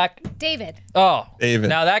Daryl? The black? David. Oh, David.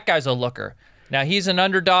 Now that guy's a looker. Now he's an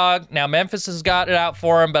underdog. Now Memphis has got it out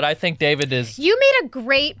for him, but I think David is. You made a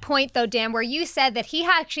great point, though, Dan, where you said that he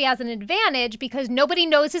actually has an advantage because nobody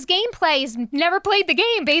knows his gameplay. He's never played the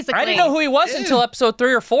game, basically. I didn't know who he was until episode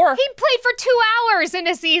 3 or 4. He played for 2 hours in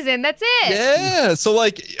a season. That's it. Yeah. So,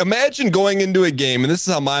 like, imagine going into a game, and this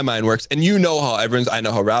is how my mind works. And you know how I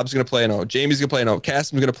know how Rob's going to play. I know how Jamie's going to play. I know how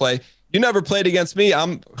Cassim's going to play. You never played against me.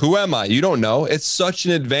 Who am I? You don't know. It's such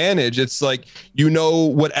an advantage. It's like, you know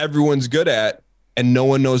what everyone's good at, and no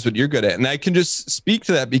one knows what you're good at. And I can just speak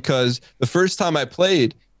to that because the first time I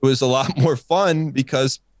played, it was a lot more fun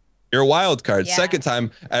because you're a wild card. Yeah. Second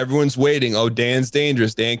time, everyone's waiting. Oh, Dan's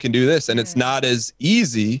dangerous. Dan can do this. And it's not as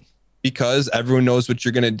easy because everyone knows what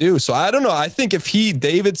you're going to do. So I don't know. I think if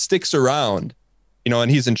David sticks around,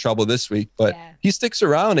 and he's in trouble this week, but he sticks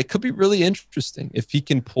around, it could be really interesting if he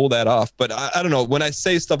can pull that off. But I don't know. When I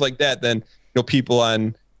say stuff like that, then, people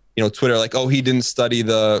on, Twitter are like, oh, he didn't study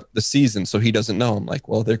the season, so he doesn't know. I'm like,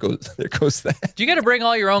 well, there goes that. Do you get to bring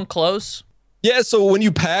all your own clothes? Yeah. So when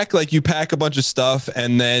you pack a bunch of stuff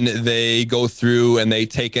and then they go through and they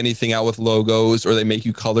take anything out with logos or they make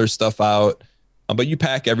you color stuff out. But you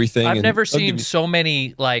pack everything. I've never seen so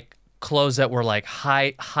many like clothes that were like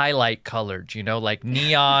highlight colored, like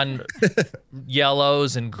neon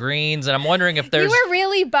yellows and greens. And I'm wondering if there's. You were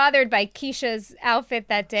really bothered by Keisha's outfit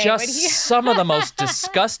that day. Just some of the most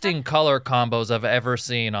disgusting color combos I've ever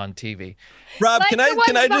seen on TV. Rob, like can I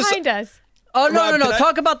just behind us? Oh, Rob, no.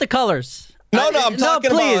 Talk about the colors. No, I'm going to talk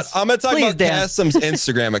about Dan. Cassim's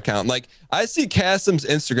Instagram account. Like, I see Cassim's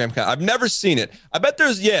Instagram account. I've never seen it. I bet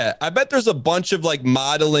there's a bunch of like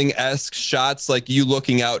modeling-esque shots, like you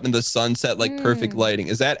looking out in the sunset, like perfect lighting.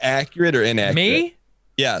 Is that accurate or inaccurate? Me?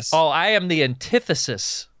 Yes. Oh, I am the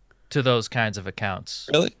antithesis to those kinds of accounts.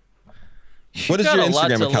 Really? What does your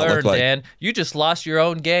Instagram account look like? Dan. You just lost your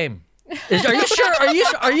own game. Are you sure?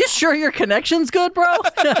 Are you sure your connection's good, bro?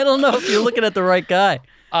 I don't know if you're looking at the right guy.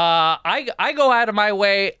 I go out of my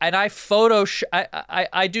way and I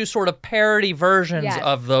I do sort of parody versions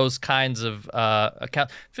of those kinds of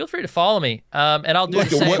accounts. Feel free to follow me, and I'll do the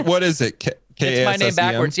same. What is it? It's my name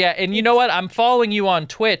backwards, yeah. And you know what? I'm following you on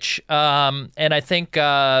Twitch, and I think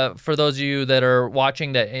for those of you that are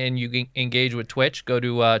watching and you engage with Twitch, go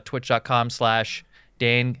to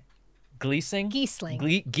twitch.com/Dan Giesling.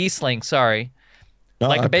 Giesling, sorry. No,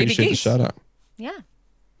 like I a baby appreciate geese. the shout out. Yeah.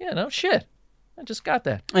 Yeah, no shit. I just got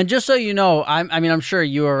that. And just so you know, I'm sure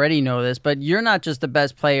you already know this, but you're not just the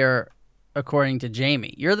best player according to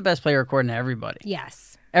Jamie. You're the best player according to everybody.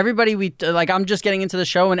 Yes. Everybody I'm just getting into the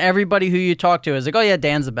show, and everybody who you talk to is like, oh yeah,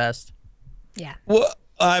 Dan's the best. Yeah. Well,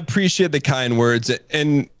 I appreciate the kind words.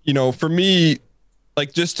 And, for me,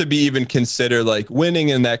 like, just to be even considered like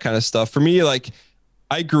winning and that kind of stuff, for me, like,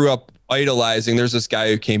 I grew up idolizing. There's this guy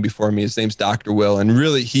who came before me. His name's Dr. Will. And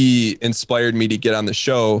really, he inspired me to get on the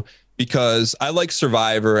show because I like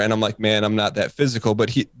Survivor. And I'm like, man, I'm not that physical.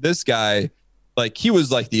 But this guy, like, he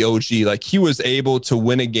was like the OG. Like, he was able to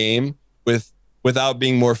win a game without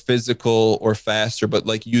being more physical or faster, but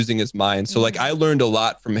like using his mind. So like I learned a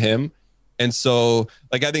lot from him. And so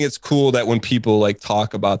like I think it's cool that when people like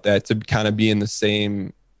talk about that, to kind of be in the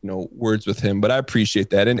same words with him, but I appreciate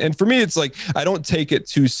that. And for me, it's like, I don't take it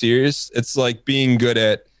too serious. It's like being good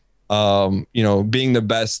at, being the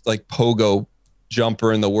best like pogo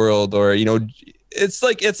jumper in the world, or, it's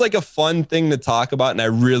like a fun thing to talk about. And I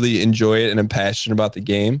really enjoy it and I'm passionate about the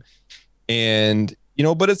game. And,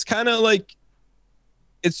 but it's kind of like,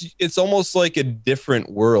 it's almost like a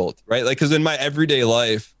different world, right? Like, cause in my everyday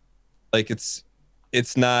life, like it's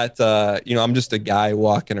not, I'm just a guy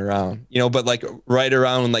walking around, but like right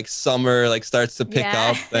around when like summer like starts to pick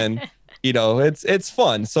up, then, it's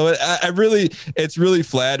fun. So it's really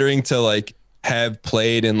flattering to like have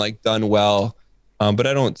played and like done well. But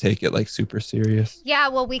I don't take it like super serious. Yeah.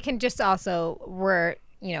 Well, we can just also,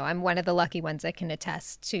 I'm one of the lucky ones that can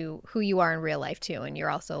attest to who you are in real life too. And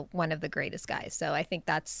you're also one of the greatest guys. So I think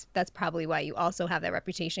that's probably why you also have that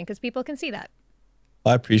reputation, because people can see that.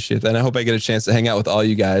 I appreciate that. And I hope I get a chance to hang out with all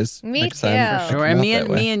you guys. Me next too. time. Sure. And me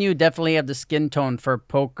and you definitely have the skin tone for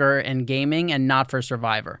poker and gaming, and not for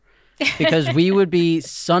Survivor, because we would be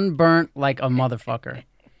sunburnt like a motherfucker.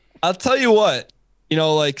 I'll tell you what,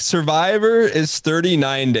 like Survivor is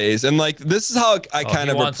 39 days. And like, this is how I kind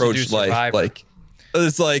of approach life. Like,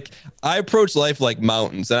 it's like, I approach life like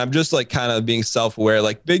mountains, and I'm just like kind of being self-aware.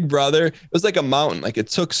 Like Big Brother, it was like a mountain. Like it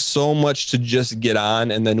took so much to just get on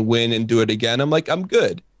and then win and do it again. I'm like, I'm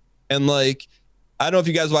good. And like, I don't know if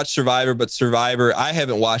you guys watch Survivor, but Survivor, I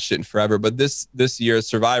haven't watched it in forever, but this year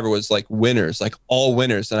Survivor was like winners, like all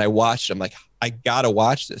winners. And I watched them, like, I gotta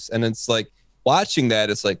watch this. And it's like, watching that,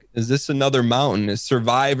 it's like, is this another mountain? Is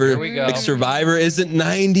Survivor, Here we go. like Survivor isn't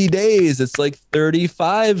 90 days. It's like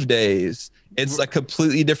 35 days. It's a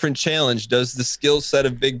completely different challenge. Does the skill set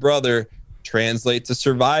of Big Brother translate to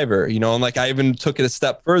Survivor? And like, I even took it a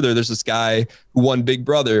step further. There's this guy who won Big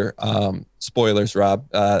Brother. Spoilers, Rob.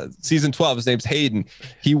 Season 12, his name's Hayden.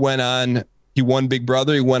 He won Big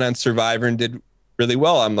Brother. He went on Survivor and did really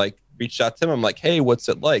well. I'm like, reached out to him. I'm like, hey, what's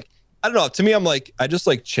it like? I don't know. To me, I'm like, I just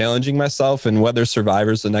like challenging myself, and whether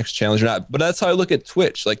Survivor is the next challenge or not. But that's how I look at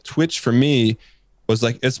Twitch. Like Twitch for me was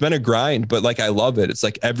like, it's been a grind, but like, I love it. It's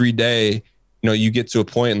like every day, you get to a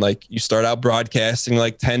point and like you start out broadcasting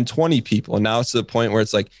like 10, 20 people. And now it's to the point where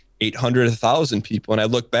it's like 800, 1,000 people. And I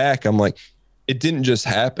look back, I'm like, it didn't just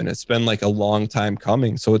happen. It's been like a long time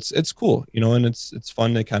coming. So it's cool, and it's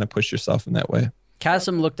fun to kind of push yourself in that way.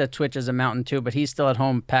 Kasim looked at Twitch as a mountain too, but he's still at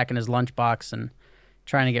home packing his lunchbox and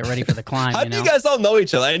trying to get ready for the climb. How do you guys all know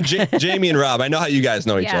each other? And Jamie and Rob, I know how you guys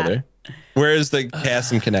know each other. Where is the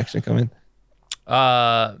Kasim connection coming?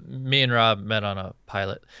 Me and Rob met on a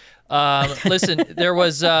pilot. Listen, there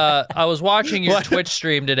was I was watching your Twitch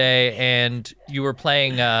stream today, and you were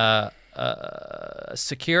playing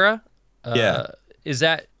Sekiro. Yeah. Is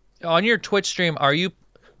that on your Twitch stream? Are you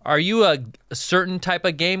a certain type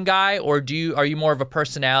of game guy, or are you more of a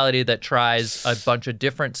personality that tries a bunch of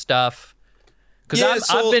different stuff? Because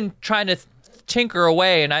I've been trying to tinker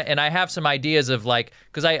away, and I have some ideas of like,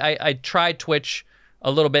 because I tried Twitch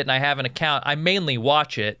a little bit and I have an account. I mainly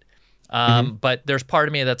watch it. But there's part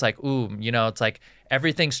of me that's like, ooh, it's like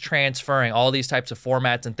everything's transferring, all these types of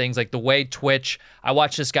formats and things. Like the way Twitch, I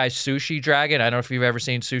watch this guy Sushi Dragon. I don't know if you've ever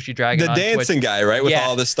seen Sushi Dragon. The dancing Twitch. guy, right? With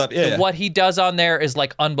all this stuff. Yeah. What he does on there is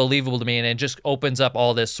like unbelievable to me, and it just opens up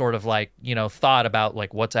all this sort of like, thought about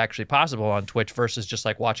like what's actually possible on Twitch versus just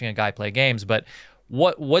like watching a guy play games. But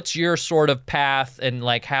what's your sort of path, and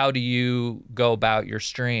like how do you go about your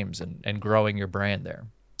streams and growing your brand there?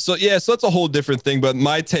 So that's a whole different thing. But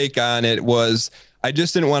my take on it was, I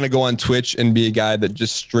just didn't want to go on Twitch and be a guy that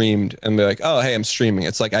just streamed and be like, oh, hey, I'm streaming.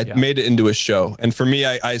 It's like I made it into a show. And for me,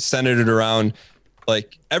 I centered it around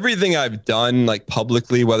like everything I've done like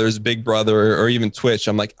publicly, whether it's Big Brother or even Twitch.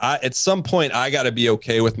 I'm like, at some point, I got to be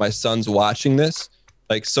okay with my sons watching this.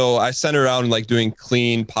 Like, so I center around like doing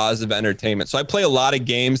clean, positive entertainment. So I play a lot of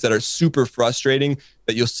games that are super frustrating,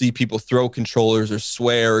 that you'll see people throw controllers or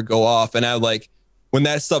swear or go off. And I like, when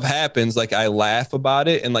that stuff happens, like I laugh about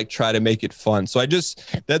it and like try to make it fun. So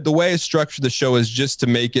the way I structure the show is just to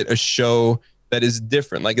make it a show that is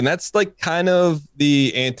different. Like, and that's like kind of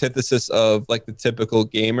the antithesis of like the typical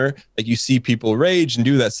gamer. Like you see people rage and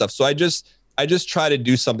do that stuff. So I just try to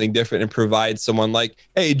do something different and provide someone like,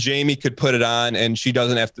 hey, Jamie could put it on and she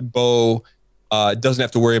doesn't have to doesn't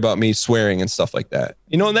have to worry about me swearing and stuff like that.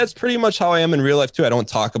 And that's pretty much how I am in real life too. I don't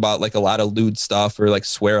talk about like a lot of lewd stuff or like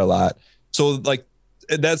swear a lot. So like,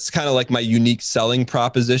 that's kind of like my unique selling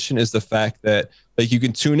proposition, is the fact that like you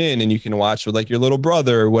can tune in and you can watch with like your little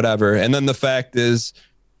brother or whatever. And then the fact is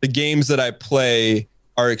the games that I play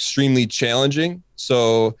are extremely challenging.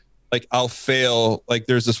 So like I'll fail. Like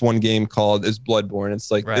there's this one game called Bloodborne.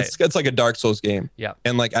 It's like, it's like a Dark Souls game. Yeah.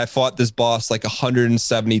 And like I fought this boss like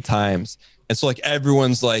 170 times. And so like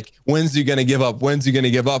everyone's like, when's he gonna give up? When's he gonna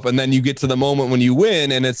give up? And then you get to the moment when you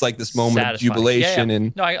win, and it's like this moment Satisfying. of jubilation. Yeah.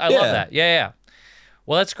 And no, I love that. Yeah.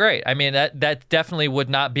 Well, that's great. I mean, that definitely would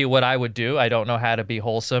not be what I would do. I don't know how to be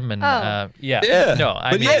wholesome, and Yeah. no,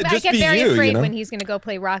 I But mean, yeah, I just get be very you, afraid you know? when he's going to go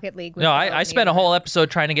play Rocket League. With no, the I girls spent a in whole it. episode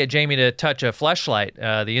trying to get Jamie to touch a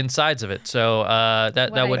fleshlight, the insides of it. So that would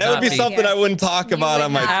That not that would be be something I wouldn't talk You about would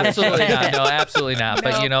on my not. absolutely not. No, absolutely not.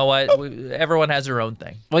 But No. you know what? Everyone has their own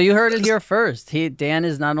thing. Well, you heard it here first. Dan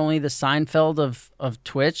is not only the Seinfeld of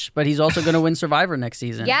Twitch, but he's also going to win Survivor next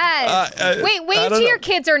season. Yes. Wait I don't till know. your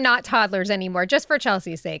kids are not toddlers anymore, just for Chelsea's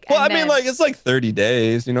sake. Well, And I mean, then- like it's like 30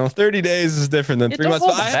 days, you know. 30 days is different than 3 don't months.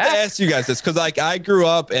 hold But I it have to back. ask you guys this because, like, I grew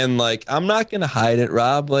up and like I'm not gonna hide it,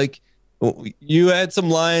 Rob. Like, you had some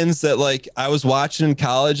lines that like I was watching in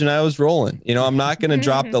college and I was rolling. You know, I'm not gonna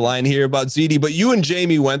drop the line here about ZD, but you and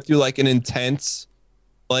Jamie went through like an intense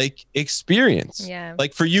like experience. Yeah.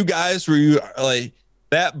 Like for you guys, were you like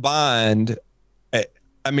that bond?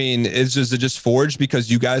 I mean, it just forged because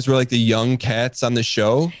you guys were like the young cats on the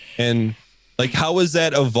show, and like how has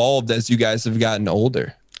that evolved as you guys have gotten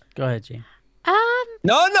older? Go ahead, Gene.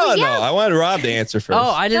 No. yeah. I wanted Rob to answer first.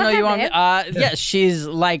 Oh, I didn't Go know you ahead, wanted. Yeah, she's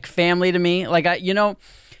like family to me. Like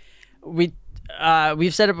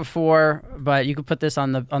we've said it before, but you could put this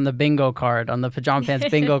on the bingo card, on the Pajama Pants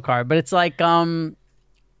bingo card. But it's like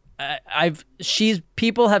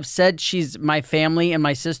people have said she's my family and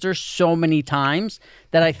my sister so many times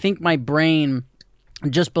that I think my brain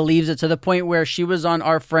just believes it, to the point where she was on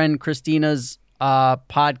our friend Christina's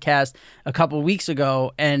podcast a couple weeks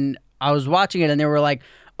ago, and I was watching it, and they were like,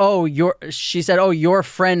 she said, your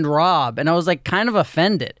friend Rob. And I was like kind of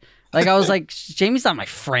offended. Like I was like, Jamie's not my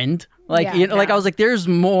friend. Like, Yeah, you know, like no. I was like, there's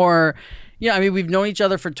more, I mean, we've known each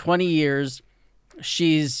other for 20 years.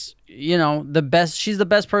 She's, the best. She's the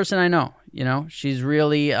best person I know. She's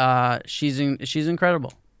really, she's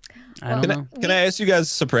incredible. I don't know. Can I ask you guys a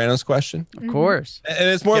Sopranos question? Of course. And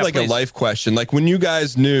it's more Yeah, like please. a life question. Like when you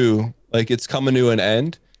guys knew like it's coming to an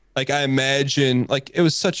end, like I imagine like it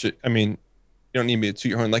was such a, I mean, you don't need me to toot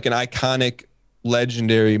your horn, like an iconic,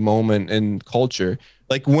 legendary moment in culture.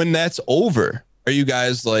 Like when that's over, are you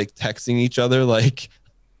guys like texting each other? Like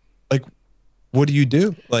what do you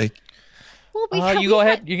do? Like, well, You go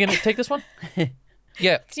ahead. You gonna take this one?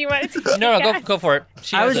 Yeah. Do you want to? No, go for it.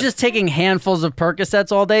 She I has was it. just taking handfuls of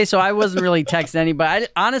Percocets all day, so I wasn't really texting anybody.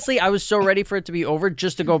 Honestly, I was so ready for it to be over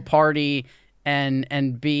just to go party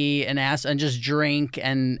and be an ass and just drink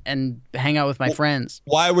and hang out with my friends.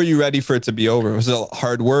 why were you ready for it to be over? Was it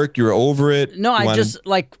hard work? You were over it? No, You I wanted- just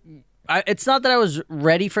like it's not that I was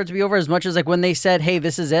ready for it to be over as much as like when they said, "Hey,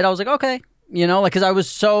 this is it." I was like, "Okay." Like cuz I was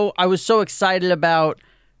so excited about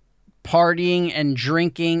partying and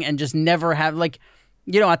drinking and just never have like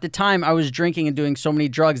at the time I was drinking and doing so many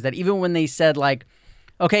drugs that even when they said like,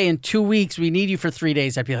 okay, in 2 weeks we need you for 3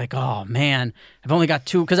 days, I'd be like, oh man, I've only got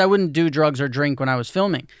 2, because I wouldn't do drugs or drink when I was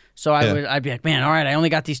filming. So I'd be like, man, all right, I only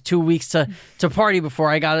got these 2 weeks to party before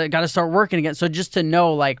I gotta start working again. So just to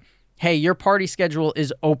know like, hey, your party schedule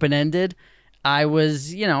is open ended. I was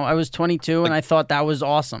 22 and I thought that was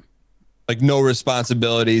awesome. like no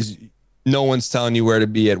responsibilities. No one's telling you where to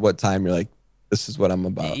be at what time. You're like, this is what I'm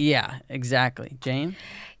about. Yeah, exactly. Jane?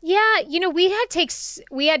 Yeah, we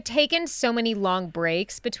had taken so many long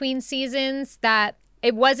breaks between seasons that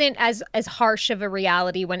it wasn't as harsh of a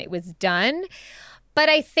reality when it was done. But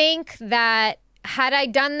I think that had I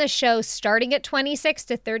done the show starting at 26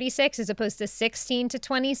 to 36 as opposed to 16 to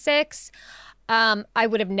 26, I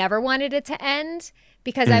would have never wanted it to end,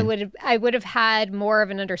 because I would have had more of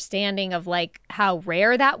an understanding of like how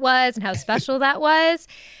rare that was and how special that was.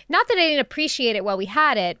 Not that I didn't appreciate it while we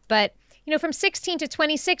had it, but from 16 to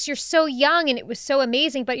 26, you're so young and it was so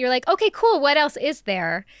amazing, but you're like, okay, cool. What else is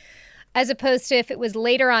there? As opposed to if it was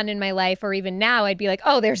later on in my life or even now, I'd be like,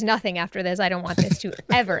 oh, there's nothing after this. I don't want this to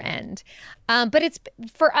ever end. But it's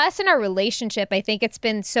for us in our relationship, I think it's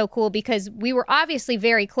been so cool because we were obviously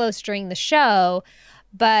very close during the show,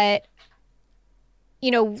 but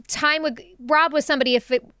Rob was somebody,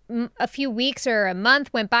 if a few weeks or a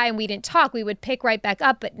month went by and we didn't talk, we would pick right back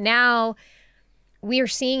up. But now we are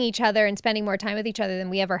seeing each other and spending more time with each other than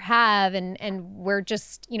we ever have. And we're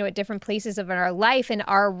just, at different places of our life. And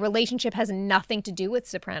our relationship has nothing to do with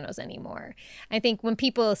Sopranos anymore. I think when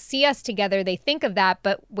people see us together, they think of that.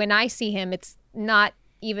 But when I see him, it's not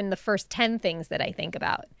even the first 10 things that I think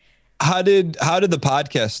about. How did the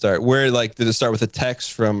podcast start? Where did it start with a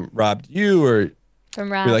text from Rob to you, or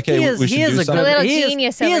From Rob. you're like, hey, we should do something? little he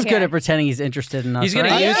genius He over is good here. at pretending he's interested in us. He's gonna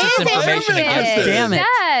right? use this He is information interested. against us. Damn it.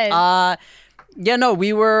 Yes. Yeah, no,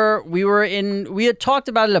 we had talked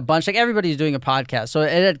about it a bunch. Like everybody's doing a podcast, so it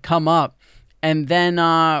had come up. And then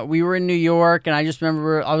we were in New York, and I just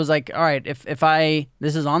remember I was like, all right,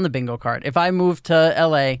 this is on the bingo card. If I move to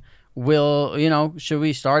LA, should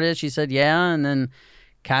we start it? She said, yeah. And then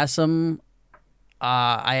Kasim,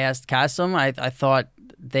 I asked Kasim, I thought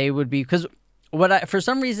they would be, because for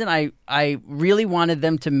some reason, I really wanted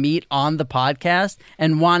them to meet on the podcast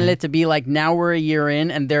and wanted it to be like, now we're a year in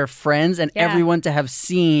and they're friends and everyone to have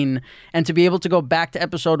seen and to be able to go back to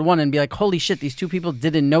episode 1 and be like, holy shit, these two people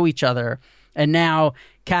didn't know each other. And now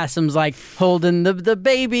Kasim's like holding the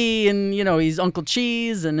baby and, he's Uncle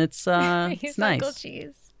Cheese and it's, he's it's nice. Uncle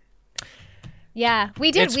Cheese. Yeah,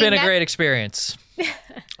 we did. It's been a great experience.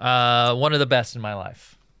 One of the best in my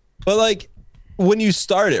life. But like, when you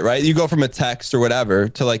start it, right, you go from a text or whatever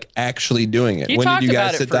to like actually doing it. He when talked did you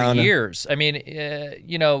guys about sit it for down? years. I mean,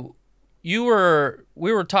 we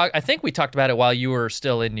were talking. I think we talked about it while you were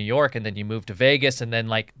still in New York, and then you moved to Vegas, and then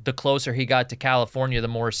like the closer he got to California, the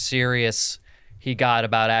more serious he got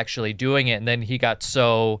about actually doing it, and then he got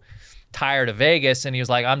so tired of Vegas, and he was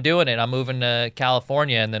like, "I'm doing it. I'm moving to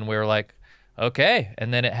California," and then we were like, "Okay,"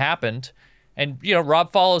 and then it happened. And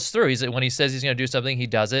Rob follows through. When he says he's going to do something, he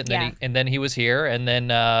does it. And then he was here. And then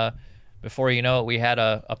before you know it, we had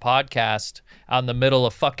a podcast out in the middle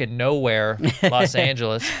of fucking nowhere, Los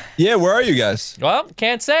Angeles. Yeah, where are you guys? Well,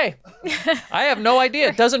 can't say. I have no idea.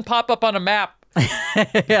 It doesn't pop up on a map.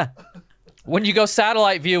 Yeah. When you go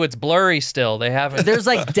satellite view, it's blurry still. They haven't. There's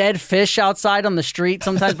like dead fish outside on the street,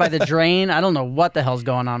 sometimes by the drain. I don't know what the hell's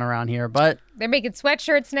going on around here, but they're making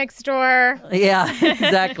sweatshirts next door. Yeah,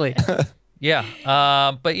 exactly. Yeah,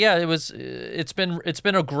 but yeah, it's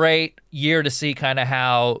been a great year to see kind of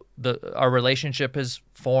how our relationship has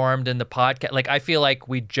formed in the podcast. Like I feel like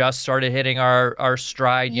we just started hitting our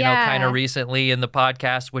stride, kind of recently in the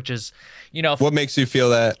podcast, which is, what makes you feel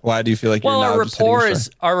that? Why do you feel like you're now just hitting your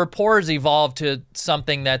stride? Our rapport has evolved to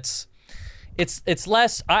something that's it's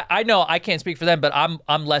less. I know I can't speak for them, but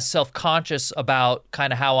I'm less self-conscious about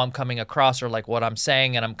kind of how I'm coming across or like what I'm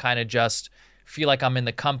saying, and I'm kind of just feel like I'm in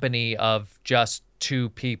the company of just two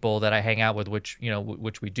people that I hang out with, which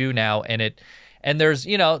we do now, and there's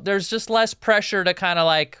just less pressure to kind of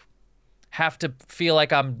like have to feel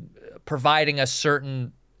like I'm providing a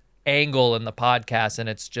certain angle in the podcast, and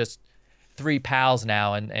it's just three pals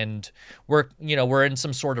now, and we're in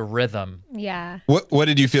some sort of rhythm. Yeah. What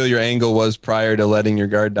did you feel your angle was prior to letting your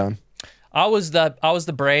guard down? I was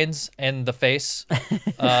the brains and the face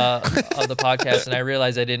of the podcast, and I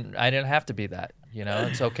realized I didn't have to be that.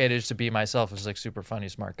 It's okay to just be myself as like super funny,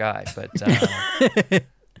 smart guy, but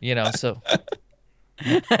so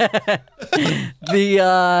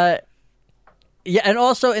and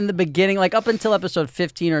also in the beginning, like up until episode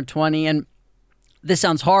 15 or 20, and this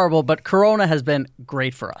sounds horrible, but Corona has been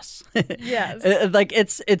great for us. Yes. Like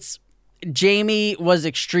it's Jamie was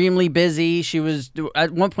extremely busy.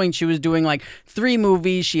 At one point she was doing like 3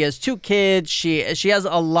 movies. She has 2 kids. She has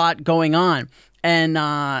a lot going on. And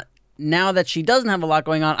now that she doesn't have a lot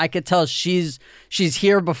going on, I could tell she's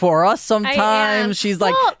here before us sometimes. She's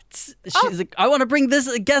like, I want to bring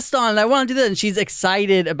this guest on. I want to do this. And she's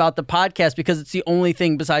excited about the podcast because it's the only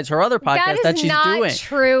thing besides her other podcast that she's doing. That is not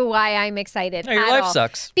true why I'm excited. Your life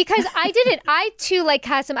sucks. Because I too, like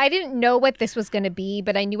Kasim, I didn't know what this was going to be,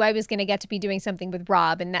 but I knew I was going to get to be doing something with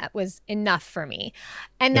Rob, and that was enough for me.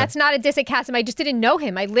 And that's not a diss at Kasim. I just didn't know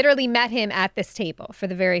him. I literally met him at this table for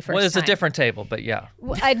the very first time. Well, it's a different table, but yeah.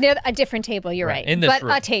 A different table, you're right. In this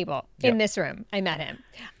room. A table in this room. I met him.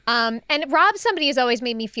 And Rob's somebody who's always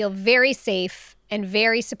made me feel very safe and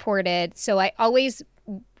very supported. So I always,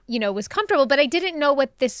 was comfortable, but I didn't know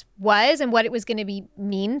what this was and what it was going to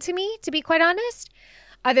mean to me, to be quite honest,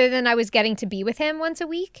 other than I was getting to be with him once a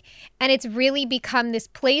week. And it's really become this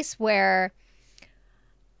place where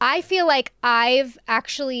I feel like I've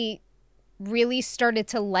actually really started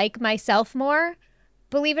to like myself more,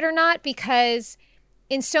 believe it or not, because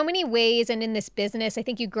in so many ways and in this business, I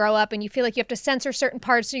think you grow up and you feel like you have to censor certain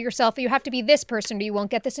parts of yourself, or you have to be this person, or you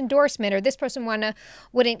won't get this endorsement, or this person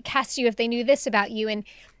wouldn't cast you if they knew this about you. And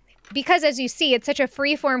because, as you see, it's such a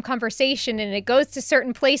free-form conversation and it goes to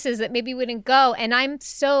certain places that maybe wouldn't go. And I'm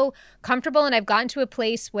so comfortable, and I've gotten to a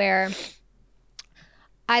place where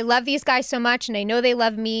I love these guys so much, and I know they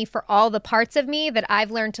love me for all the parts of me, that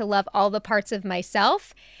I've learned to love all the parts of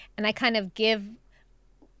myself. And I kind of give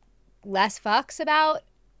less fucks about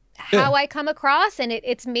how I come across, and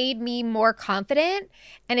it's made me more confident,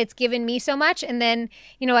 and it's given me so much. And then,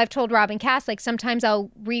 I've told Rob and Cass, like, sometimes I'll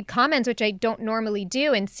read comments, which I don't normally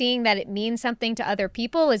do, and seeing that it means something to other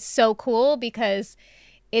people is so cool, because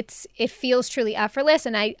it feels truly effortless.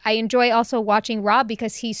 And I enjoy also watching Rob,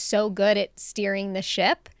 because he's so good at steering the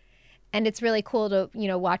ship and it's really cool to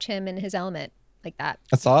watch him in his element like that.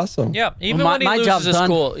 That's awesome. Yeah, even Well, when he my loses job's his done.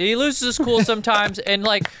 cool. He loses his cool sometimes, and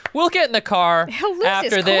like we'll get in the car He'll lose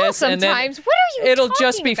after his cool this, and then sometimes. What are you it'll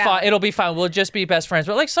just talking be about? fine. It'll be fine. We'll just be best friends.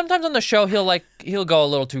 But like sometimes on the show, he'll go a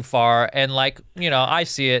little too far, and like I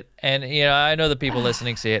see it, and I know the people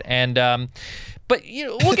listening see it, and but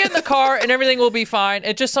we'll get in the car and everything will be fine.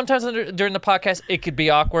 It just sometimes during the podcast it could be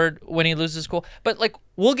awkward when he loses cool. But like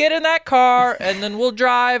we'll get in that car and then we'll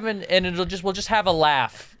drive and we'll just have a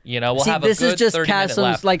laugh. We'll See, have this a good is just 30-minute Kassem's,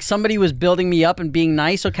 laugh. like somebody was building me up and being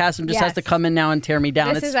nice, so Kassem just has Yes. to come in now and tear me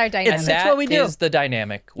down. This is our dynamic. And It's that what we do. is the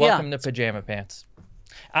dynamic. Welcome to Pajama Pants.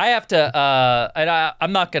 I have to. And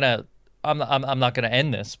I'm not gonna. I'm not gonna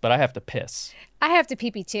end this, but I have to piss. I have to pee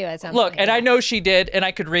too at some Look, point. and I know she did, and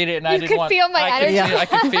I could read it, and I You didn't could want. feel my I could energy. feel- I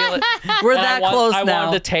could feel it. We're And that close I now.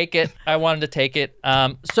 wanted to take it.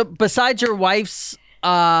 So besides your wife's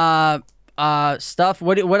stuff,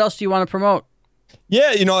 what else do you want to promote?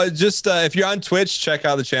 Yeah, just if you're on Twitch, check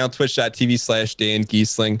out the channel, twitch.tv/Dan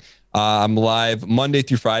Giesling. I'm live Monday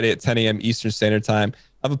through Friday at 10 a.m. Eastern Standard Time.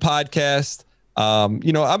 I have a podcast. I'm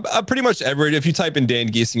pretty much everywhere. If you type in Dan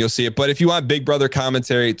Giesling, you'll see it. But if you want Big Brother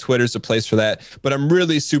commentary, Twitter's a place for that. But I'm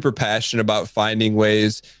really super passionate about finding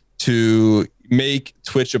ways to make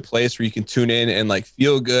Twitch a place where you can tune in and like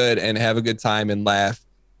feel good and have a good time and laugh.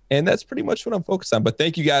 And that's pretty much what I'm focused on. But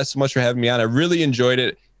thank you guys so much for having me on. I really enjoyed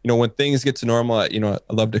it. When things get to normal, I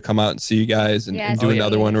love to come out and see you guys and Yes, do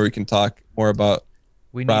another please. one where we can talk more about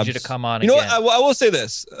We need you to Rob's. come on You know again. what? I will say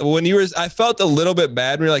this. When I felt a little bit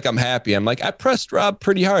bad when you're like, I'm happy. I'm like, I pressed Rob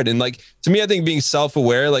pretty hard. And like, to me, I think being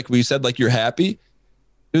self-aware, like we said, like you're happy,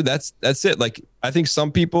 dude, that's it. Like, I think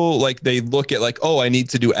some people like they look at like, oh, I need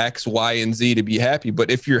to do X, Y, and Z to be happy. But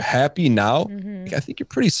if you're happy now, like, I think you're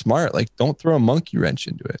pretty smart. Like, don't throw a monkey wrench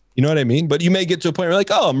into it. You know what I mean? But you may get to a point where you're like,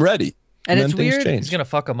 oh, I'm ready. And then it's things weird- change. He's gonna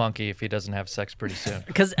fuck a monkey if he doesn't have sex pretty soon.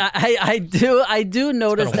 Because I do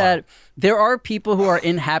notice while. that there are people who are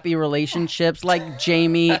in happy relationships like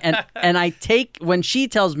Jamie and I take when she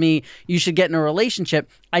tells me you should get in a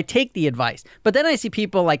relationship, I take the advice. But then I see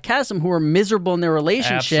people like Kassem who are miserable in their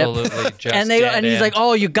relationship. Absolutely, just and dead he's end. like,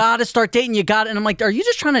 "Oh, you got to start dating. You got it." And I'm like, "Are you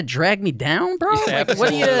just trying to drag me down, bro? Like,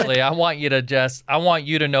 what are you?" Absolutely. I want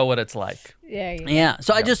you to know what it's like. Yeah.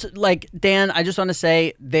 So I just like Dan, I just want to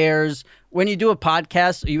say when you do a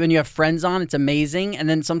podcast, when you have friends on, it's amazing. And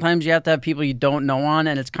then sometimes you have to have people you don't know on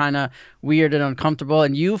and it's kind of weird and uncomfortable.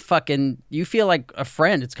 And you feel like a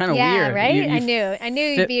friend. It's kind of Yeah, weird. right? You I knew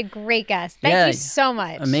you'd be a great guest. Thank Yeah. you so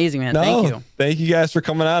much. amazing, man. No, Thank you. Thank you guys for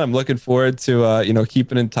coming on. I'm looking forward to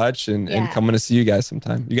keeping in touch and Yeah. coming to see you guys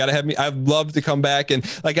sometime. You got to have me. I'd love to come back and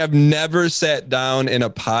like I've never sat down in a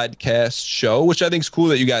podcast show, which I think is cool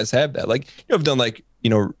that you guys have that. Like I've done like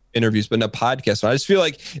interviews, but in a podcast. So I just feel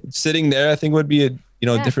like sitting there, I think would be a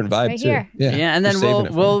different vibe right too. here. Yeah, and then you're saving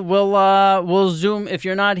it for me. we'll zoom if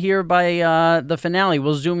you're not here by the finale.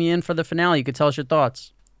 We'll zoom you in for the finale. You could tell us your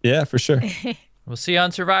thoughts. Yeah, for sure. We'll see you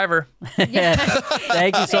on Survivor.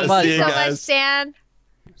 Thank you so Thank much. you so guys. much, Dan.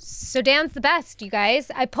 So Dan's the best, you guys.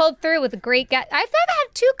 I pulled through with a great guest. I've had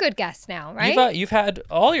 2 good guests now, right? You've had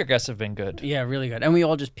all your guests have been good. Yeah, really good. And we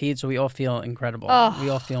all just peed, so we all feel incredible. Oh. We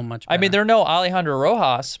all feel much I better. mean, they're no Alejandro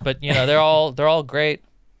Rojas, but they're all great.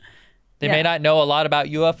 They may Yeah. not know a lot about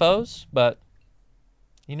UFOs, but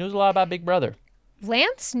he knows a lot about Big Brother.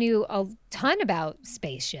 Lance knew a ton about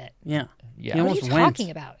space shit. Yeah. Yeah. He What are almost you went. talking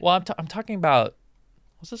about? Well, I'm talking about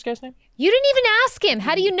what's this guy's name? You didn't even ask him.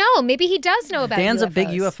 How do you know? Maybe he does know about Dan's UFOs. a big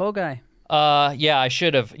UFO guy. Yeah, I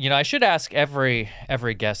should have. I should ask every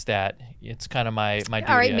guest that. It's kind of my duty.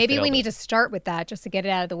 All right, I maybe we failed need it. to start with that just to get it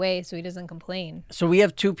out of the way so he doesn't complain. So we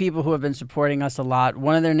have 2 people who have been supporting us a lot.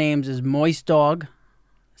 One of their names is Moist Dog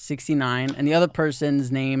 69, and the other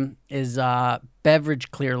person's name is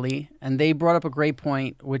Beverage Clearly. And they brought up a great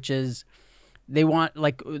point, which is they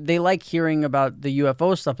like hearing about the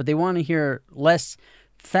UFO stuff, but they want to hear less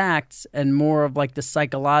facts and more of like the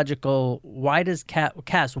psychological. Why does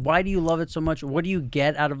Cass? Why do you love it so much? What do you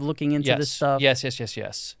get out of looking into this stuff?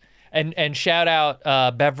 Yes. And shout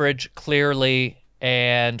out Beverage Clearly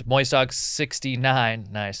and Moist Dog 69.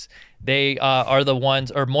 Nice. They are the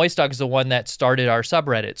ones, or Moist Dog is the one that started our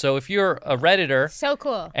subreddit. So if you're a Redditor So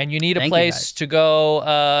cool. and you need a Thank you, place guys. to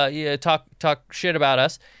go talk shit about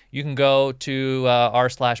us, you can go to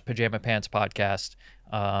r/Pajama Pants Podcast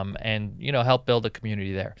and help build a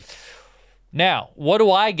community there. Now, what do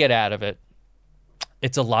I get out of it?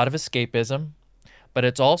 It's a lot of escapism, but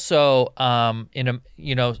it's also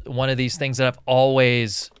one of these things that I've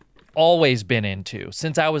always been into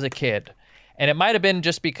since I was a kid. And it might have been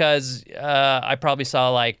just because I probably saw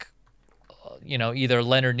like either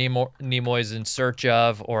Leonard Nimoy's In Search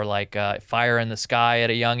Of or like Fire in the Sky at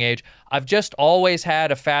a young age. I've just always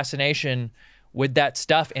had a fascination with that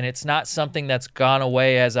stuff, and it's not something that's gone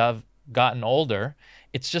away as I've gotten older.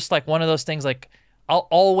 It's just like one of those things like I'll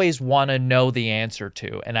always want to know the answer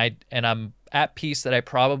to, and I'm at peace that I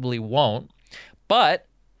probably won't. But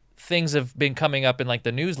things have been coming up in like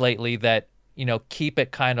the news lately that keep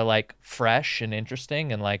it kind of like fresh and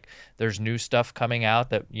interesting, and like there's new stuff coming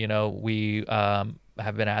out that we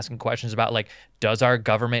have been asking questions about, like, does our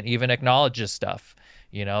government even acknowledge this stuff?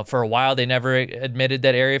 For a while they never admitted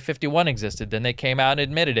that Area 51 existed. Then they came out and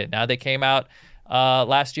admitted it. Now they came out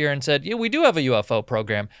last year and said, yeah, we do have a UFO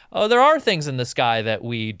program. Oh, there are things in the sky that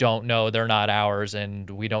we don't know. They're not ours, and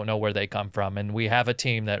we don't know where they come from. And we have a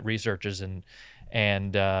team that researches and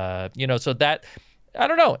so that, I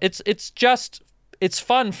don't know. It's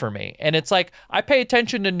fun for me. And it's like, I pay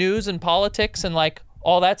attention to news and politics and like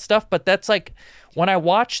all that stuff, but that's like, when I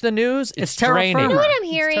watch the news, it's draining. You know what I'm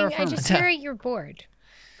hearing? I just hear you're bored.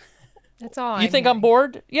 That's all. You think I'm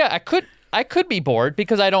bored? Yeah, I could be bored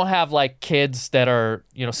because I don't have like kids that are,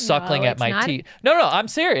 suckling at my teeth. No, I'm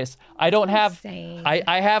serious. I don't have,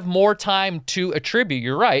 I have more time to attribute,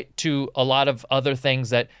 you're right, to a lot of other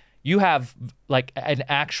things that you have, like an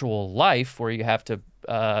actual life where you have to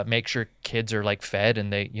make sure kids are like fed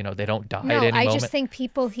and they don't die at any moment. I just think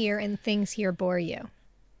people here and things here bore you.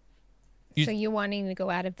 So you wanting to go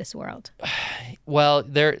out of this world? Well,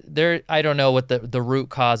 I don't know what the root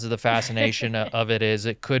cause of the fascination of it is.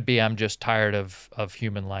 It could be I'm just tired of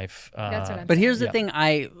human life. That's what I'm But here's the thing.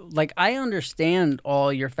 I understand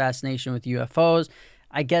all your fascination with UFOs.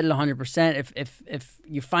 I get it 100%. If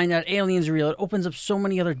you find out aliens are real, it opens up so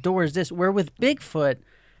many other doors. Where with Bigfoot,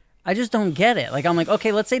 I just don't get it. Like, I'm like,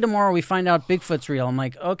 okay, let's say tomorrow we find out Bigfoot's real. I'm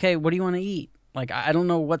like, okay, what do you want to eat? Like, I don't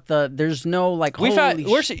know what there's no like.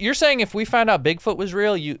 You're saying if we found out Bigfoot was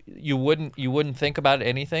real, you wouldn't think about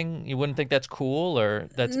anything. You wouldn't think that's cool or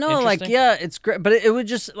that's interesting? Like, yeah, it's great, but it would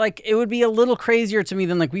just like, it would be a little crazier to me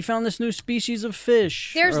than like, we found this new species of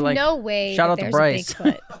fish. There's like, no way. Shout out to there's Bryce.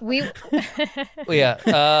 A Bigfoot.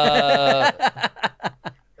 Yeah.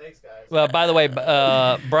 Thanks, guys. Well, by the way,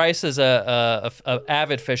 Bryce is a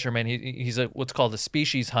avid fisherman. He's what's called a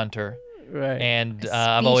species hunter. Right. And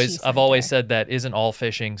I've always said that isn't all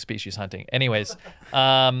fishing species hunting. Anyways,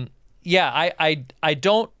 I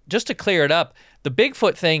don't, just to clear it up, the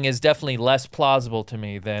Bigfoot thing is definitely less plausible to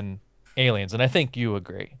me than aliens, and I think you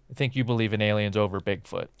agree. I think you believe in aliens over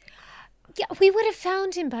Bigfoot. Yeah, we would have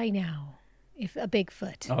found him by now. If a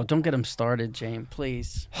Bigfoot. Oh, don't get him started, Jamie,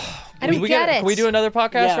 please. I don't get it. Can we do another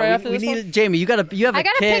podcast after this one? Jamie, you have a kid. I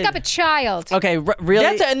gotta pick up a child. Okay,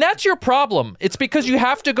 really? That's your problem. It's because you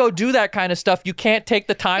have to go do that kind of stuff. You can't take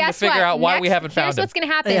the time to figure out why we haven't found him. Here's what's gonna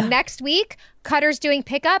happen. Yeah. Next week, Cutter's doing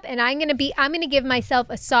pickup, and I'm gonna give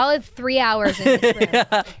myself a solid 3 hours in this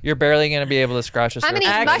room. You're barely gonna be able to scratch the surface. I'm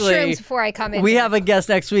gonna eat mushrooms before I come in. We have a guest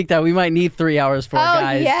next week that we might need 3 hours for,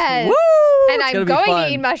 guys. Yes. Woo! And I'm going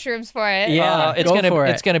to eat mushrooms for it. Yeah,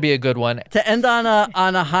 it's gonna be a good one. To end on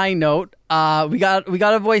a high note, we got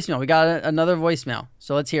a voicemail. We got another voicemail.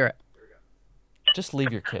 So let's hear it. Just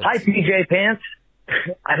leave your kids. Hi, PJ Pants.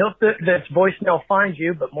 I hope that this voicemail finds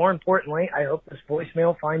you, but more importantly, I hope this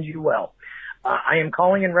voicemail finds you well. I am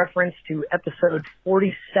calling in reference to episode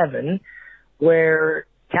 47, where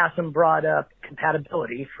Kasim brought up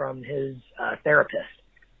compatibility from his therapist.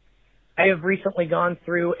 I have recently gone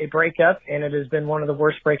through a breakup, and it has been one of the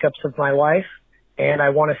worst breakups of my life. And I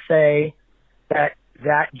want to say that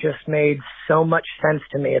just made so much sense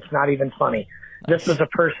to me. It's not even funny. This was a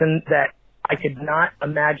person that I could not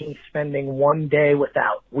imagine spending one day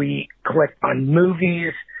without. We clicked on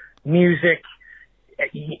movies, music,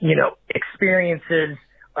 experiences.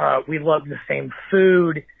 We loved the same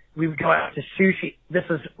food. We would go out to sushi. This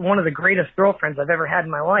is one of the greatest girlfriends I've ever had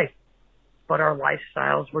in my life. But our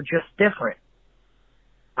lifestyles were just different.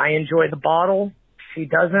 I enjoy the bottle. She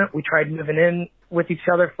doesn't. We tried moving in with each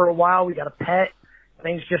other for a while. We got a pet.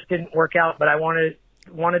 Things just didn't work out, but I wanted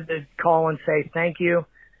to call and say thank you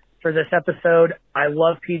for this episode. I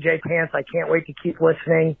love PJ Pants. I can't wait to keep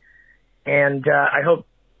listening. And I hope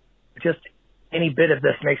just any bit of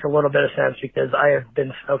this makes a little bit of sense, because I have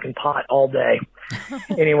been smoking pot all day.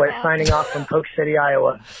 Anyway, signing off from Polk City,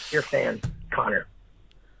 Iowa. Your fan, Connor.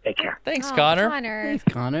 Take care. Thanks, Connor. Thanks,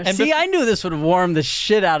 Connor. And see, I knew this would warm the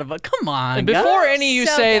shit out of it. Come on. And before any of you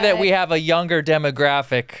say that we have a younger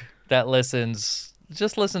demographic that listens,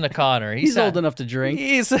 just listen to Connor. He's old enough to drink.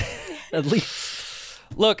 He's at least.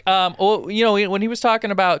 Look, when he was talking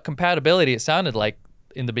about compatibility, it sounded like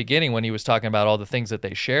in the beginning when he was talking about all the things that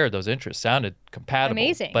they shared, those interests sounded compatible.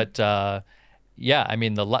 Amazing. But yeah, I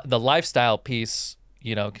mean, the lifestyle piece,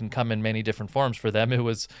 you know, can come in many different forms. For them, it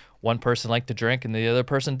was one person liked to drink and the other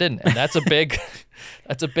person didn't, and that's a big,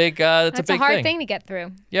 that's a hard thing to get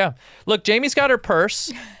through. Yeah. Look, Jamie's got her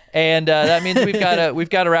purse. And that means we've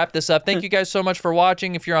got to wrap this up. Thank you guys so much for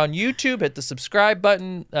watching. If you're on YouTube, hit the subscribe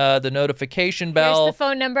button, the notification bell. Here's the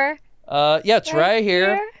phone number. Yeah, it's right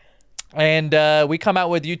here. And we come out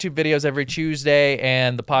with YouTube videos every Tuesday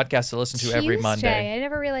and the podcast to listen to every Monday. I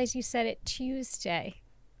never realized you said it Tuesday.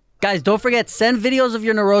 Guys, don't forget, send videos of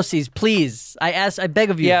your neuroses, please. I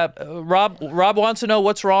beg of you. Yeah, Rob wants to know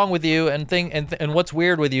what's wrong with you and what's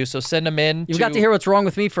weird with you, so send them in. You've got to hear what's wrong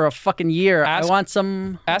with me for a fucking year. I want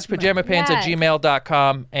some...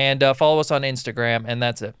 AskPajamaPants@gmail.com and follow us on Instagram, and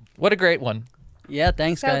that's it. What a great one. Yeah,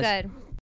 thanks, guys. So good.